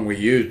how long we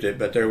used it,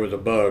 but there was a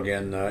bug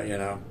in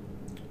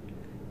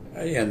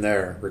in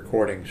there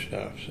recording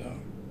stuff. So,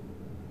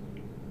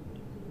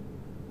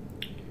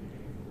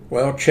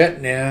 well,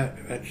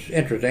 Chechnya, that's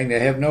interesting. They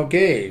have no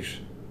gays.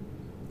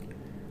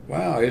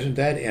 Wow, isn't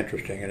that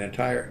interesting?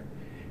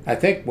 I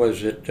think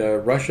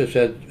Russia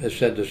has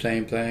said the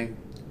same thing.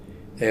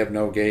 They have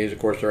no gays. Of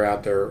course, they're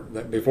out there.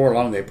 Before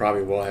long, they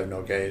probably will have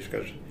no gays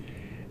because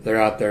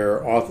they're out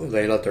there.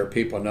 They let their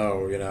people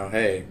know,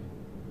 hey,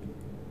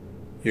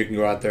 you can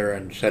go out there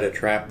and set a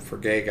trap for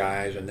gay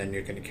guys, and then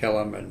you can kill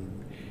them and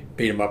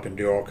beat them up and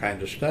do all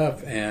kinds of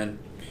stuff, and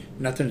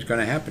nothing's going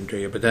to happen to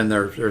you. But then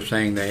they're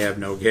saying they have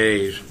no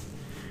gays.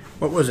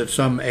 What was it?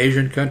 Some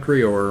Asian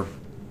country or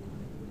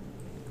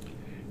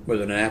was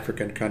it an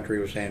African country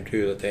was saying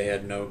too that they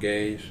had no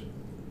gays?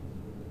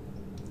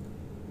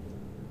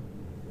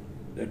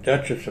 The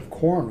Duchess of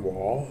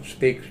Cornwall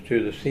speaks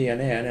to the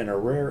CNN in a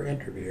rare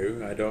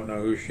interview. I don't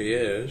know who she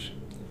is.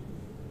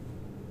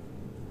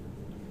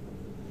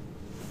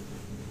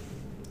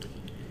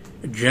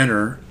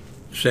 Jenner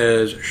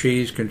says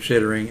she's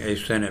considering a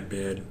Senate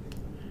bid.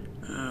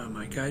 Oh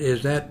my God,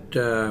 is that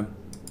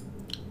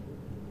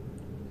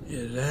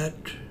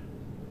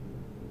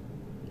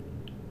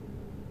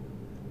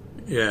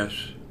yes.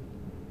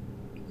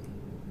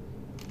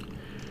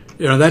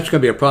 That's going to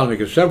be a problem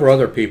because several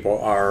other people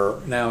are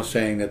now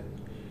saying that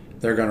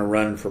they're going to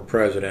run for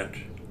president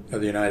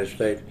of the United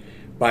States.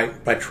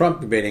 By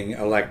Trump being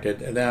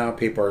elected, and now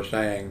people are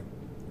saying,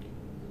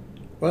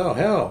 well,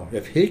 hell,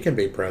 if he can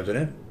be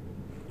president,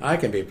 I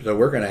can be. So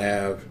we're going to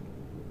have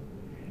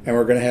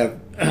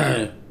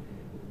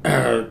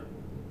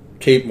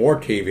more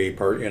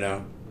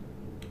TV,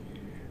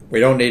 We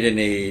don't need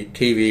any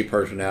TV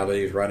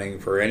personalities running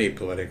for any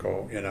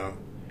political,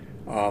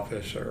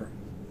 office. Or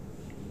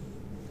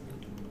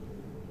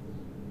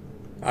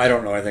I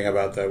don't know anything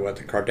about what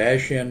the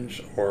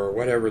Kardashians or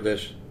whatever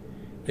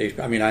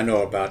I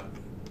know about,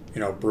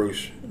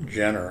 Bruce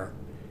Jenner,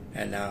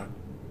 and now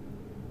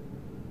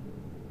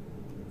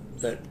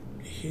that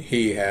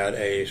he had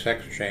a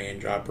sex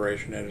change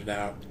operation and is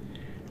now,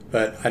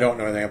 but I don't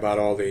know anything about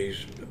all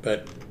these,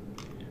 but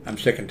I'm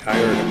sick and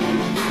tired of them.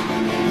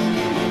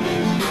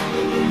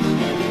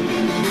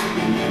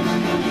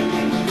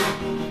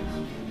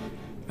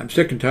 I'm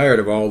sick and tired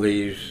of all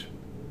these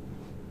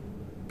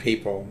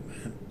people.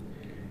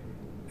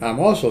 I'm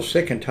also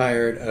sick and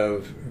tired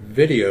of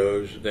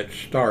videos that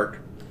start.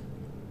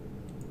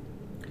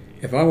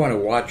 If I want to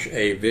watch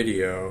a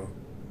video,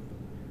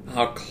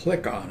 I'll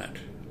click on it.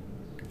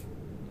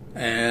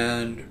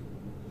 And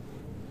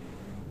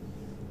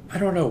I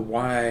don't know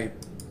why.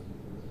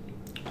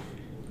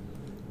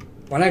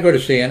 When I go to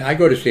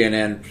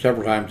CNN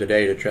several times a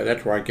day to check.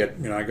 That's where I get,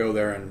 I go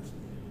there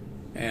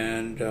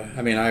and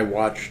I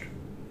watched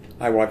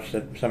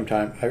it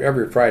sometime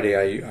every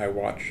Friday. I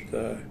watch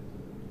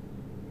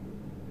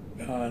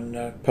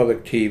on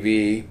public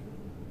TV,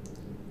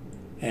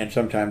 and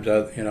sometimes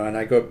and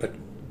I go, but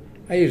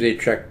I usually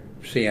check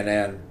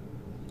CNN,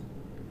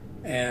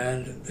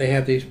 and they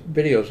have these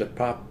videos that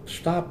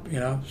stop.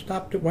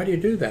 Why do you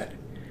do that?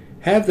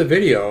 Have the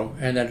video,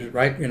 and then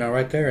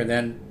right there, and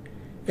then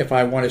if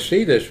I want to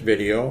see this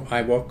video,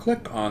 I will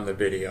click on the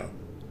video.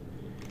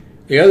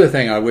 The other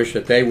thing I wish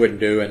that they wouldn't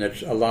do, and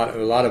it's a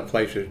lot of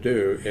places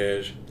do,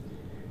 is,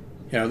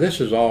 this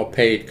is all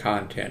paid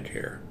content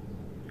here.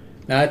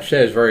 Now it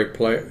says very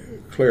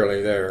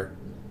clearly there,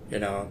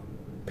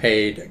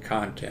 paid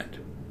content.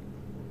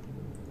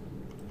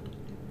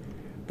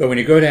 But when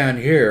you go down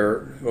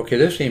here, okay,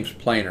 this seems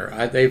plainer.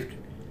 I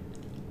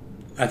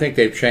think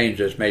they've changed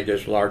this, made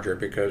this larger,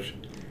 because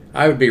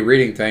I would be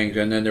reading things,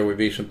 and then there would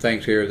be some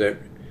things here that,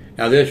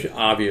 now this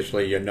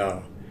obviously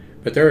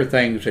but there are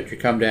things that you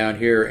come down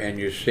here and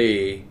you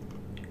see,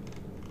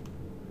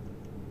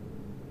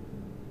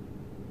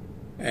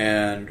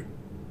 and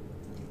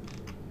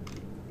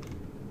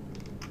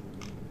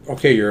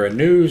okay, you're a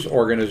news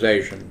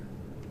organization.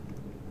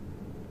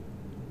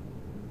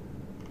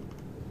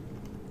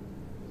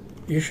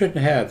 You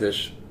shouldn't have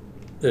this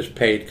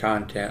paid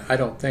content. I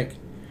don't think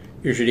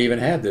you should even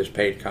have this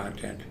paid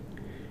content.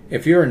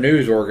 If you're a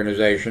news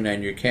organization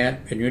and you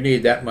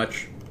need that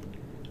much,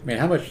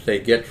 how much do they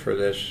get for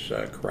this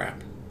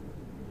crap?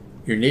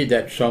 You need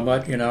that so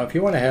much, if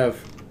you want to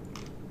have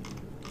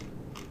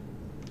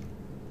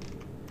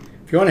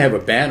a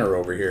banner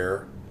over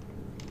here,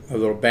 a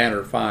little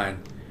banner,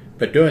 fine.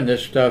 But doing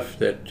this stuff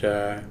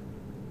that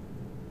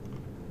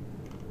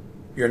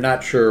you're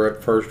not sure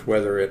at first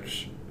whether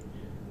it's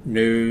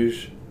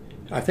news,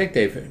 I think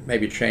they've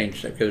maybe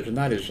changed it because it's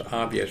not as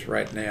obvious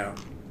right now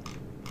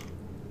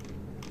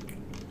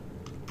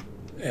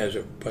as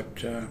it.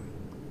 But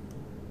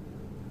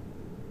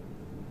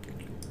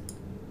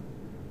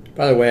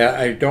by the way,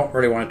 I don't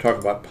really want to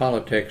talk about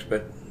politics,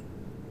 but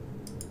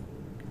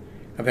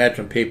I've had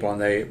some people,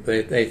 and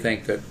they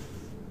think that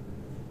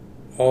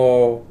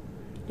all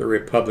the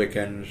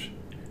Republicans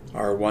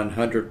are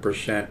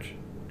 100%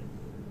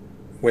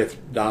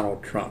 with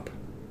Donald Trump.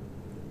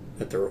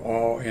 That they're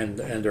all, and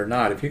they're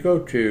not. If you go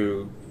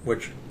to,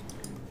 which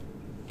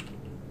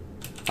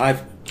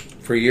I've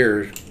for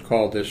years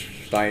called this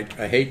site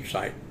a hate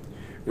site,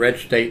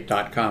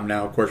 redstate.com.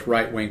 Now, of course,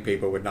 right-wing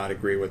people would not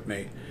agree with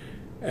me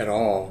at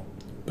all,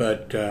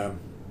 but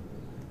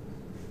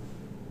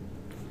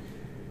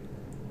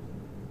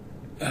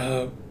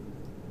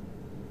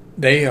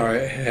they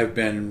have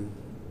been.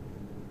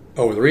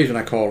 Oh, the reason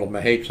I called them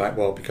a hate site,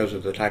 well, because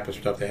of the type of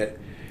stuff they had,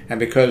 and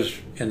because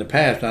in the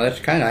past, now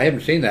that's I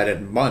haven't seen that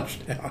in months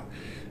now,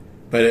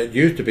 but it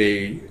used to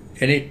be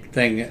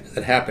anything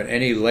that happened,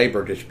 any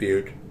labor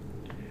dispute,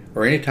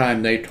 or any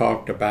time they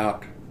talked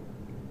about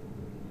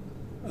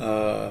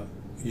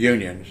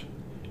unions,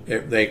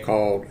 if they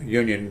called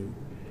union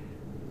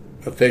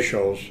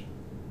officials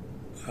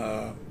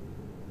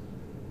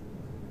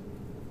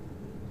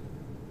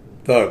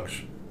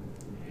thugs,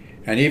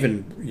 and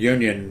even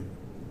union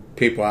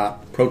people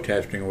out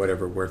protesting or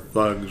whatever were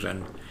thugs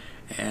and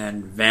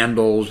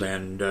vandals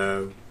and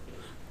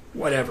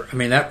whatever.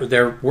 That was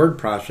their word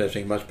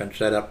processing must have been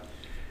set up.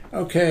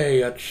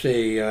 Okay, let's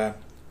see.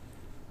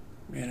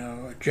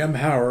 Jim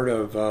Howard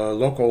of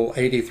Local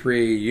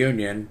 83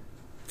 Union,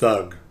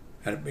 thug,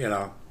 and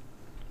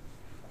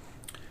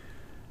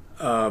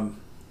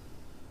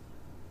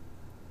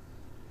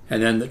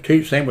and then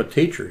the same with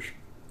teachers.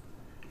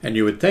 And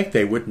you would think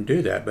they wouldn't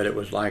do that, but it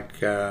was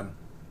like.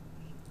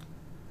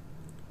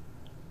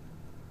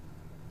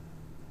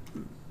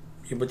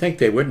 You would think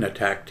they wouldn't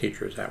attack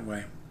teachers that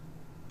way.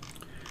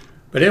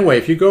 But anyway,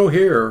 if you go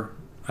here,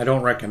 I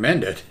don't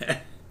recommend it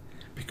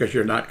because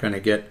you're not going to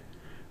get.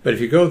 But if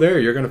you go there,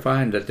 you're going to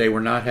find that they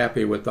were not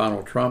happy with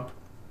Donald Trump.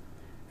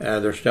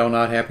 They're still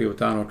not happy with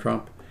Donald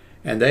Trump,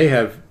 and they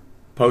have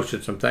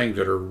posted some things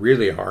that are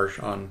really harsh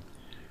on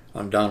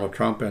Donald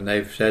Trump, and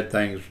they've said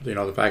things,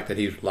 the fact that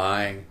he's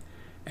lying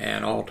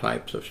and all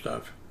types of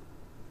stuff.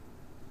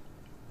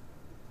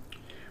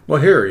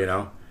 Well,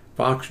 here,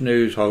 Fox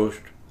News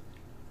host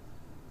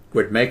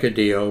would make a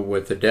deal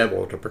with the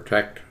devil to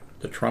protect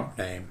the Trump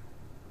name.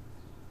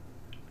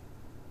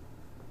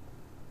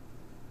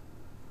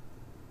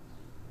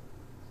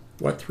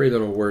 What three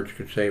little words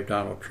could save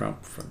Donald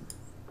Trump?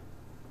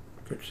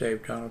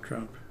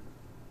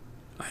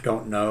 I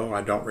don't know.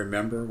 I don't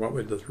remember. What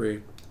were the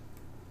three?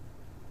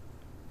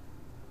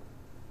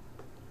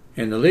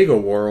 In the legal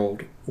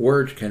world,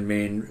 words can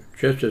mean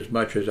just as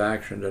much as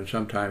actions and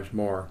sometimes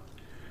more.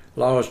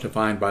 Law is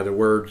defined by the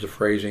words, the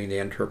phrasing, the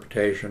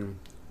interpretation.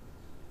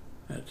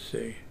 Let's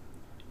see.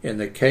 In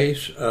the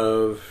case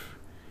of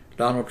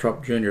Donald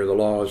Trump Jr., the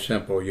law is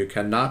simple. You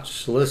cannot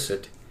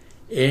solicit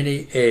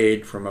any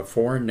aid from a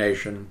foreign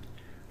nation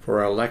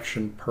for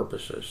election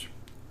purposes.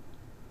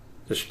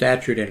 The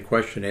statute in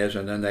question is,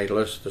 and then they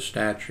list the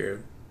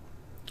statute.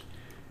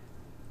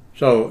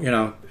 So,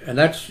 and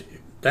that's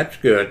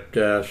good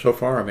so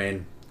far. I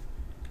mean,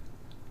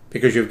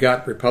 because you've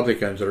got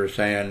Republicans that are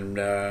saying,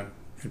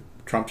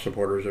 Trump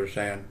supporters are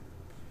saying,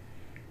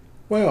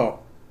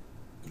 well,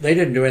 they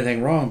didn't do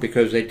anything wrong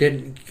because they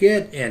didn't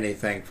get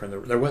anything from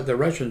the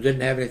Russians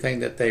didn't have anything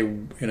that they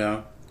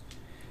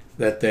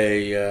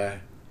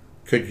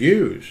could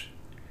use.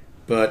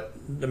 But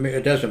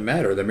it doesn't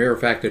matter. The mere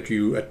fact that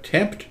you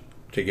attempt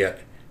to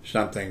get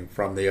something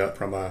from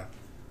a.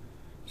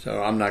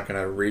 So I'm not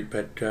going to read,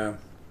 but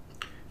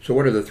so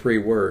what are the three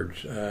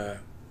words? Yeah,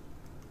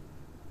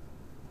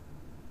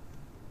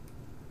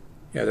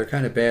 they're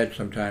kind of bad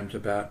sometimes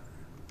about.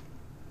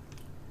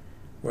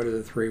 What are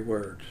the three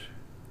words?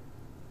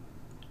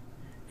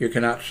 You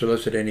cannot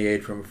solicit any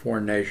aid from a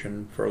foreign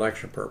nation for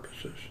election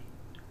purposes.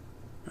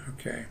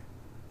 Okay.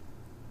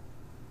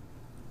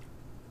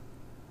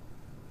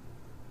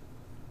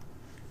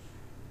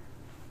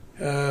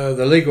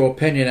 The legal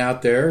opinion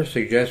out there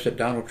suggests that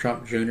Donald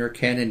Trump Jr.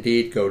 can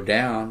indeed go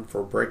down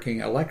for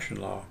breaking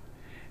election law,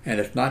 and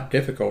it's not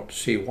difficult to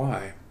see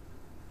why.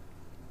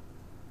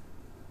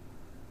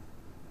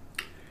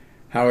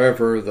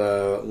 However,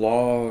 the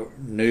Law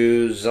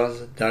News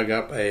dug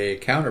up a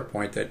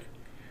counterpoint that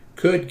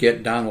could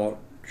get Donald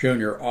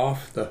Jr.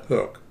 off the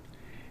hook,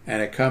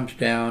 and it comes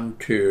down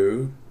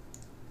to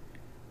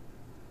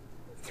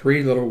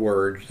three little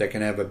words that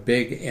can have a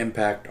big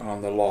impact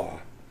on the law.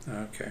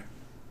 Okay.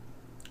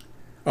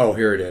 Oh,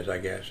 here it is, I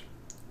guess.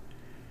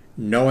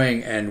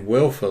 Knowing and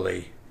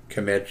willfully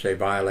commits a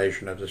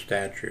violation of the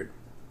statute.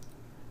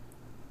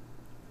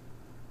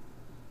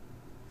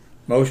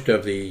 Most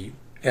of the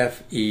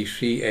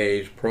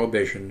FECA's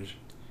prohibitions,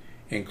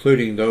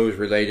 including those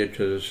related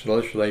to the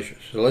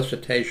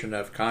solicitation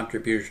of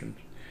contributions,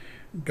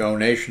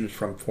 donations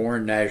from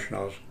foreign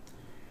nationals,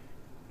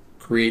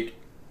 create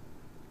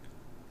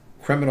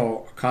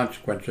criminal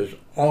consequences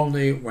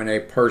only when a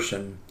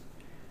person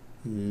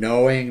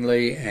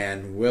knowingly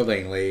and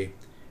willingly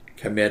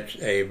commits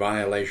a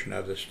violation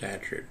of the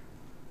statute.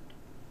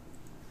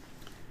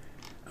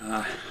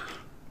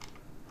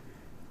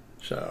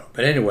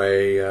 But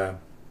anyway,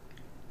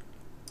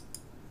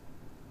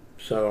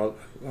 so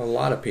a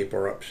lot of people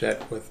are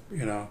upset with,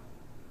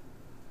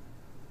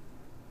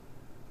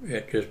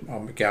 it just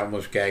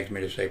almost gags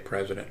me to say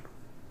President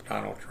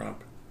Donald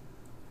Trump.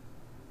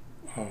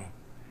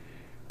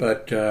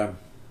 But I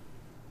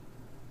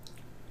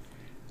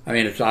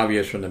mean, it's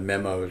obvious from the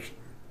memos.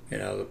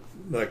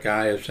 The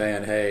guy is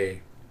saying,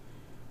 hey,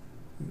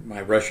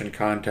 my Russian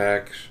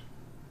contacts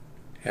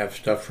have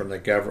stuff from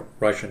the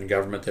Russian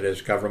government that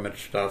is government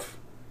stuff,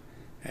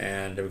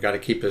 and we've got to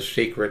keep it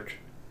secret,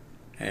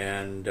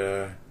 and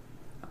I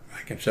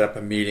can set up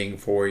a meeting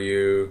for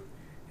you,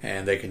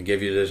 and they can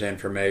give you this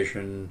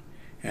information,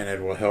 and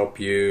it will help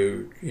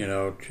you,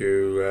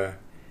 to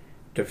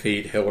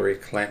defeat Hillary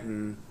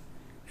Clinton.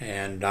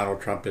 And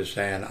Donald Trump is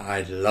saying,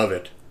 I love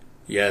it.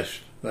 Yes,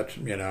 let's,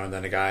 and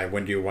then the guy,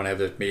 when do you want to have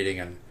this meeting?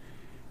 And,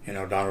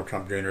 Donald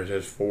Trump Jr.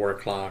 says 4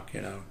 o'clock,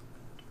 And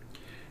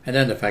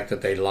then the fact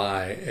that they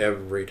lie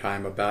every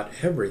time about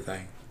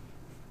everything.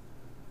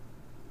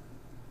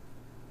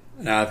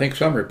 Now, I think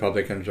some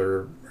Republicans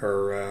are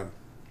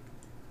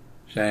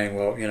saying,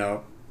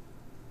 well,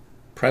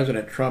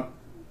 President Trump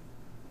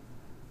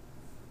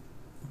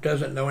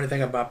doesn't know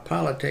anything about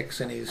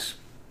politics and he's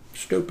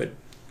stupid.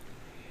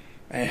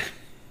 And,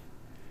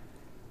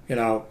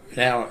 now,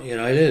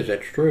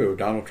 it's true.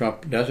 Donald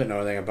Trump doesn't know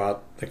anything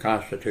about the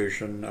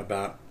Constitution,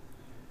 about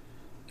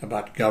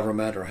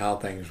government or how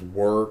things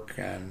work,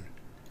 and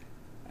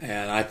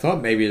I thought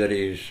maybe that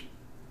his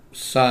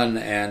son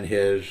and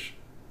his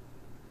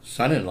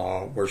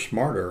son-in-law were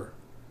smarter,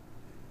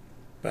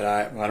 but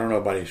I don't know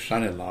about his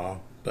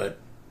son-in-law, but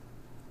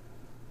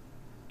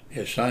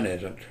his son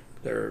isn't.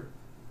 They're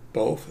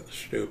both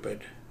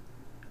stupid.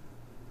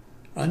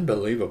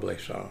 Unbelievably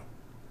so.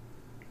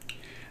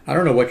 I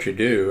don't know what you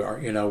do. Or,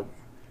 you know,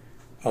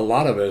 a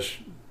lot of us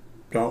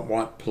don't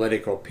want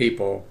political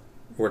people.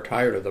 We're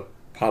tired of the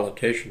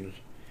politicians,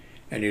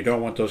 and you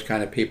don't want those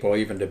kind of people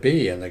even to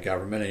be in the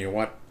government, and you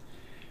want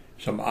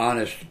some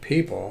honest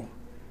people.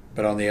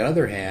 But on the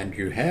other hand,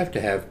 you have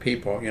to have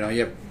people, you know,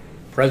 you have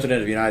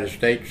President of the United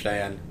States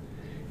saying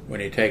when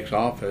he takes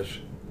office,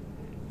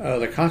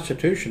 the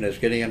Constitution is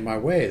getting in my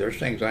way. There's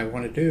things I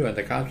want to do, and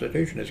the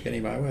Constitution is getting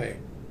in my way.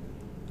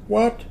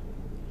 What?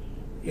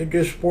 You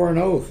just swore an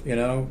oath, you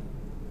know,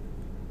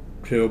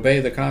 to obey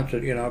the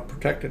Constitution, you know,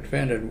 protect and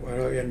defend,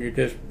 and you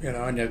just, you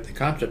know, and the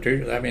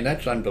Constitution, I mean,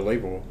 that's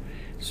unbelievable,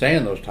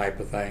 saying those type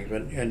of things.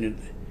 And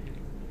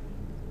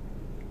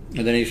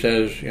then he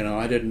says, you know,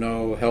 I didn't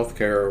know health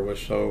care was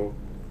so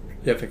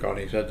difficult.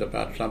 He says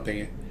about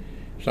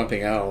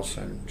something else,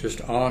 and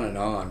just on and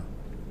on.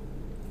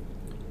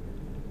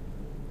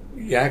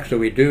 Actually,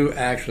 we do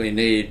actually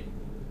need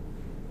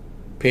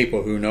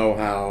people who know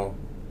how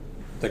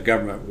the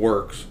government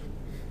works.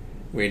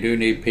 We do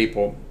need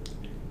people.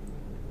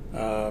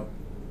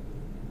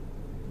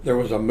 There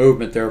was a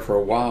movement there for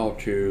a while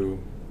to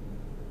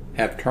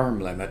have term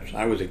limits.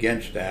 I was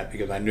against that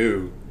because I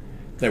knew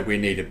that we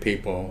needed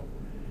people,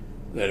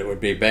 that it would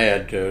be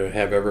bad to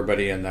have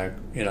everybody in the,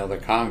 you know, the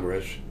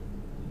Congress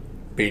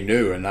be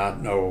new and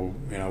not know,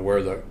 you know,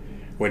 where the,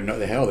 wouldn't know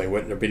the hell, they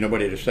wouldn't, there'd be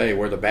nobody to say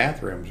where the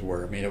bathrooms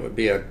were. I mean, it would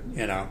be a,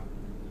 you know,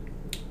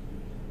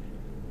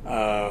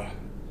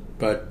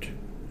 but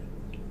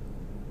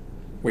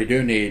we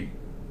do need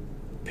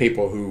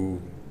people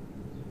who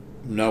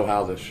know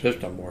how the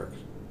system works.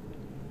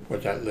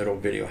 What's that little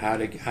video?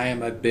 I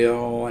am a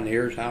bill, and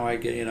here's how I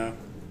get, you know.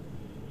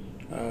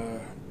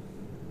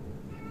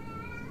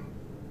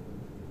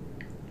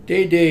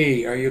 Dee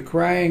Dee, are you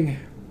crying?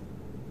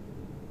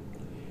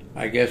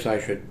 I guess I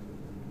should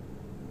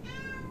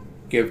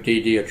give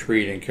Dee Dee a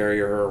treat and carry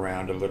her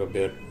around a little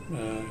bit.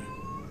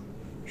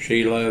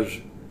 She loves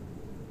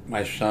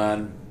my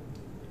son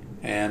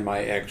and my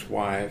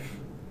ex-wife.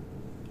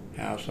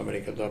 How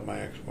somebody could love my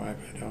ex-wife,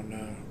 I don't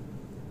know.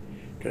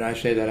 Did I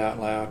say that out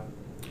loud?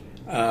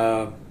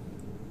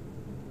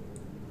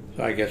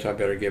 So I guess I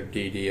better give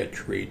Dee Dee a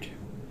treat.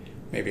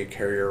 Maybe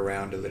carry her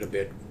around a little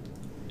bit.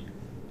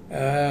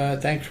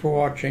 Thanks for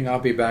watching. I'll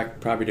be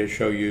back probably to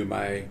show you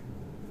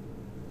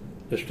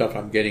the stuff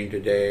I'm getting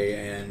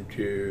today, and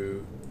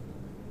to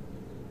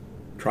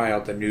try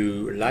out the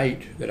new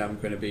light that I'm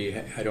going to be,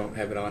 I don't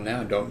have it on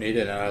now, don't need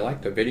it, and I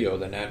like the video,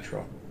 the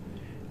natural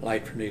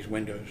light from these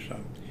windows. So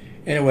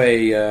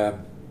anyway,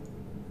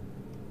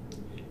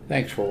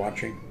 thanks for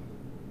watching.